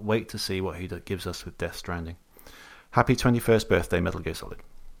cannot wait to see what he gives us with Death Stranding. Happy 21st birthday, Metal Gear Solid.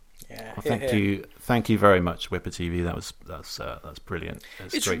 Yeah, well, thank you very much, WhipperTV. That's brilliant.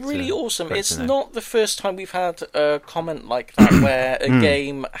 It's really awesome. It's not the first time we've had a comment like that where a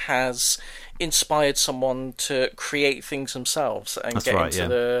game has inspired someone to create things themselves and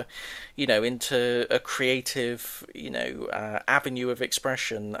into a creative, avenue of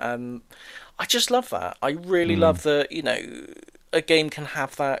expression. I just love that. I really love that, a game can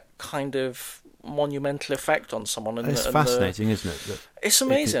have that kind of monumental effect on someone. And it's fascinating, isn't it? It's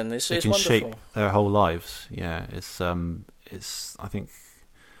amazing. It's can wonderful. Shape their whole lives. Yeah, it's. I think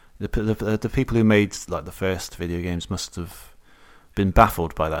the people who made like the first video games must have been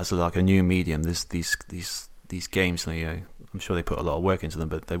baffled by that as like a new medium. There's these games. I'm sure they put a lot of work into them,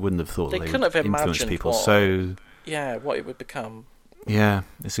 but they wouldn't have thought they couldn't would have influence imagined people. what it would become. Yeah,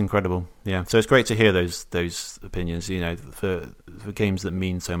 it's incredible. Yeah, so it's great to hear those opinions. For games that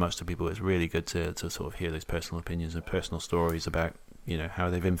mean so much to people, it's really good to sort of hear those personal opinions and personal stories about how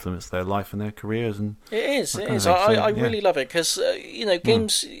they've influenced their life and their careers. And it is. I really love it because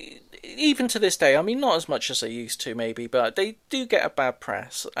games, even to this day, I mean, not as much as they used to, maybe, but they do get a bad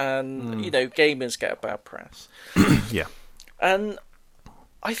press, and gamers get a bad press. Yeah, and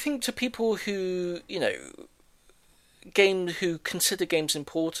I think to people who who consider games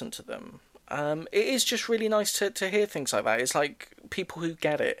important to them, it is just really nice to hear things like that. It's like people who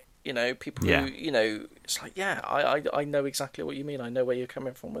get it, people who, it's like, I know exactly what you mean. I know where you're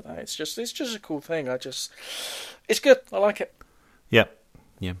coming from with that. It's just a cool thing. It's good. I like it. Yeah.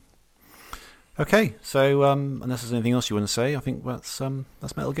 Okay, so unless there's anything else you want to say, I think that's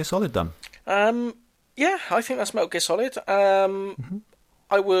Metal Gear Solid done. Yeah, I think that's Metal Gear Solid.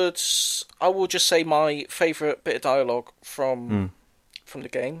 I will just say my favourite bit of dialogue from the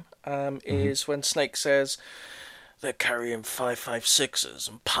game is when Snake says, "They're carrying 5.56s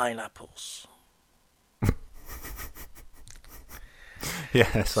and pineapples."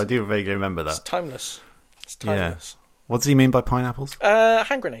 Yes, I do vaguely remember that. It's timeless. Yeah. What does he mean by pineapples?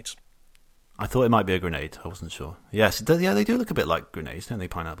 Hand grenades. I thought it might be a grenade. I wasn't sure. Yes, they do look a bit like grenades, don't they?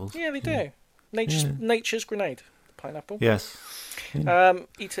 Pineapples. Yeah, they do. Nature's grenade. Pineapple. Yes. Eat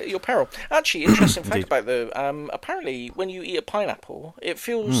it at your peril. Actually, interesting fact about apparently when you eat a pineapple, it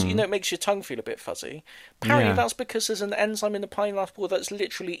feels, it makes your tongue feel a bit fuzzy. Apparently that's because there's an enzyme in the pineapple that's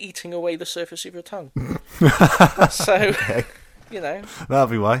literally eating away the surface of your tongue. So, okay. That'll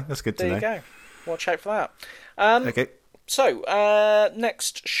be why. That's good to know. There you go. Watch out for that. Okay. So,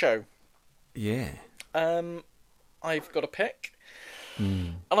 next show. Yeah. I've got a pick.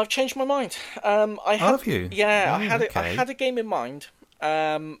 And I've changed my mind. Have you? Yeah, I had a game in mind.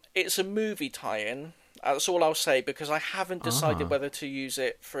 It's a movie tie-in. That's all I'll say because I haven't decided whether to use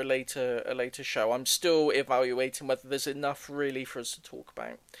it for a later show. I'm still evaluating whether there's enough really for us to talk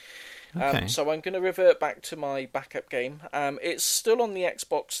about. Okay. So I'm going to revert back to my backup game. It's still on the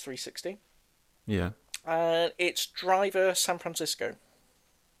Xbox 360. Yeah. It's Driver San Francisco.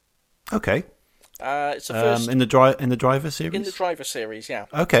 Okay. It's the first in the Driver series. In the Driver series, yeah.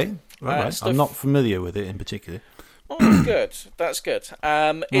 Okay, right. I'm not familiar with it in particular. Oh, that's good. That's good.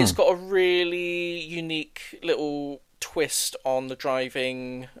 It's got a really unique little twist on the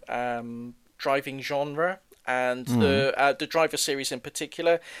driving genre. and the Driver series in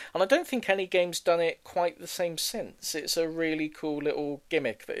particular. And I don't think any game's done it quite the same since. It's a really cool little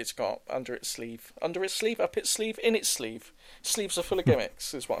gimmick that it's got under its sleeve. Under its sleeve, up its sleeve, in its sleeve. Sleeves are full of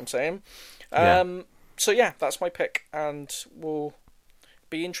gimmicks, is what I'm saying. So yeah, that's my pick, and we'll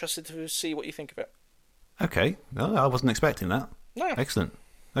be interested to see what you think of it. Okay, no, I wasn't expecting that. No. Excellent.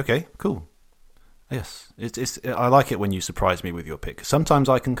 Okay, cool. Yes, it's. I like it when you surprise me with your pick. Sometimes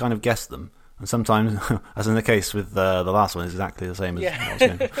I can kind of guess them, and sometimes, as in the case with the last one, is exactly the same as what I was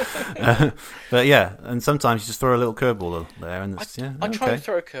going. But yeah, and sometimes you just throw a little curveball there, and it's, I try to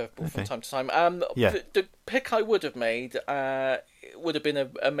throw a curveball from time to time. The pick I would have made would have been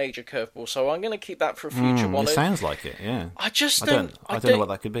a major curveball, so I'm going to keep that for a future one. It sounds like it, yeah. I don't know what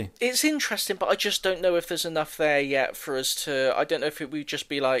that could be. It's interesting, but I just don't know if there's enough there yet for us to. I don't know if it would just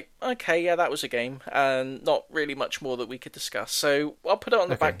be like, okay, yeah, that was a game, and not really much more that we could discuss. So I'll put it on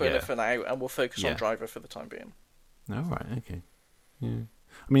the back burner for now, and we'll focus on Driver for the time being. All right, okay. Yeah.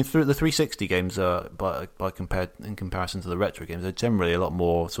 I mean, through the 360 games are, in comparison to the retro games, they're generally a lot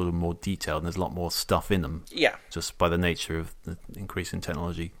more more detailed, and there's a lot more stuff in them. Yeah. Just by the nature of the increase in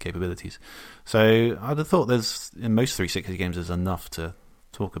technology capabilities. So I'd have thought in most 360 games there's enough to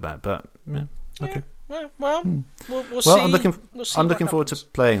talk about, but yeah, okay. Yeah. Well, we'll see. Well, I'm looking forward to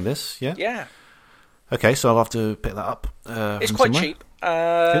playing this. Yeah. Yeah. Okay, so I'll have to pick that up. It's quite somewhere. cheap.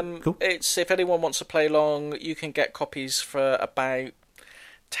 Cool. It's, if anyone wants to play along, you can get copies for about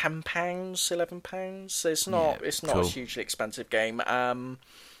 £10, £11. It's not a hugely expensive game.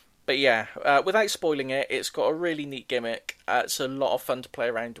 But yeah, without spoiling it, it's got a really neat gimmick. It's a lot of fun to play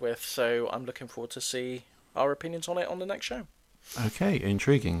around with, so I'm looking forward to see our opinions on it on the next show. Okay,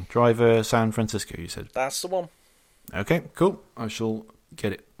 intriguing. Driver San Francisco, you said? That's the one. Okay, cool. I shall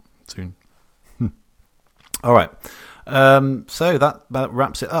get it soon. All right. So that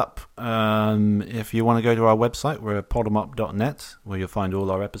wraps it up. If you want to go to our website, we're at podemup.net, where you'll find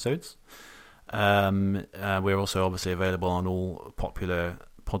all our episodes. We're also obviously available on all popular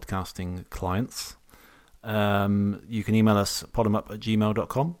podcasting clients. You can email us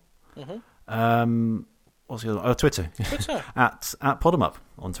podemup@gmail.com. What's the other? Oh, Twitter. at podemup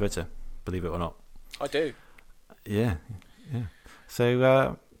on Twitter, believe it or not. I do. Yeah.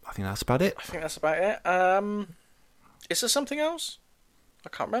 So I think that's about it. Is there something else? I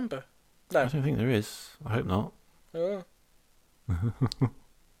can't remember. No. I don't think there is. I hope not. Oh.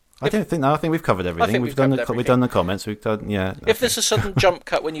 I think we've covered everything. We've done the comments. We've done If there's a sudden jump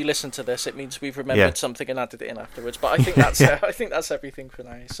cut when you listen to this, it means we've remembered something and added it in afterwards. But I think that's everything for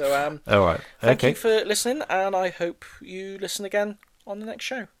now. So all right. Thank you for listening, and I hope you listen again on the next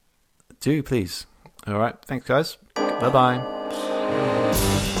show. Do please. All right. Thanks, guys. Bye-bye.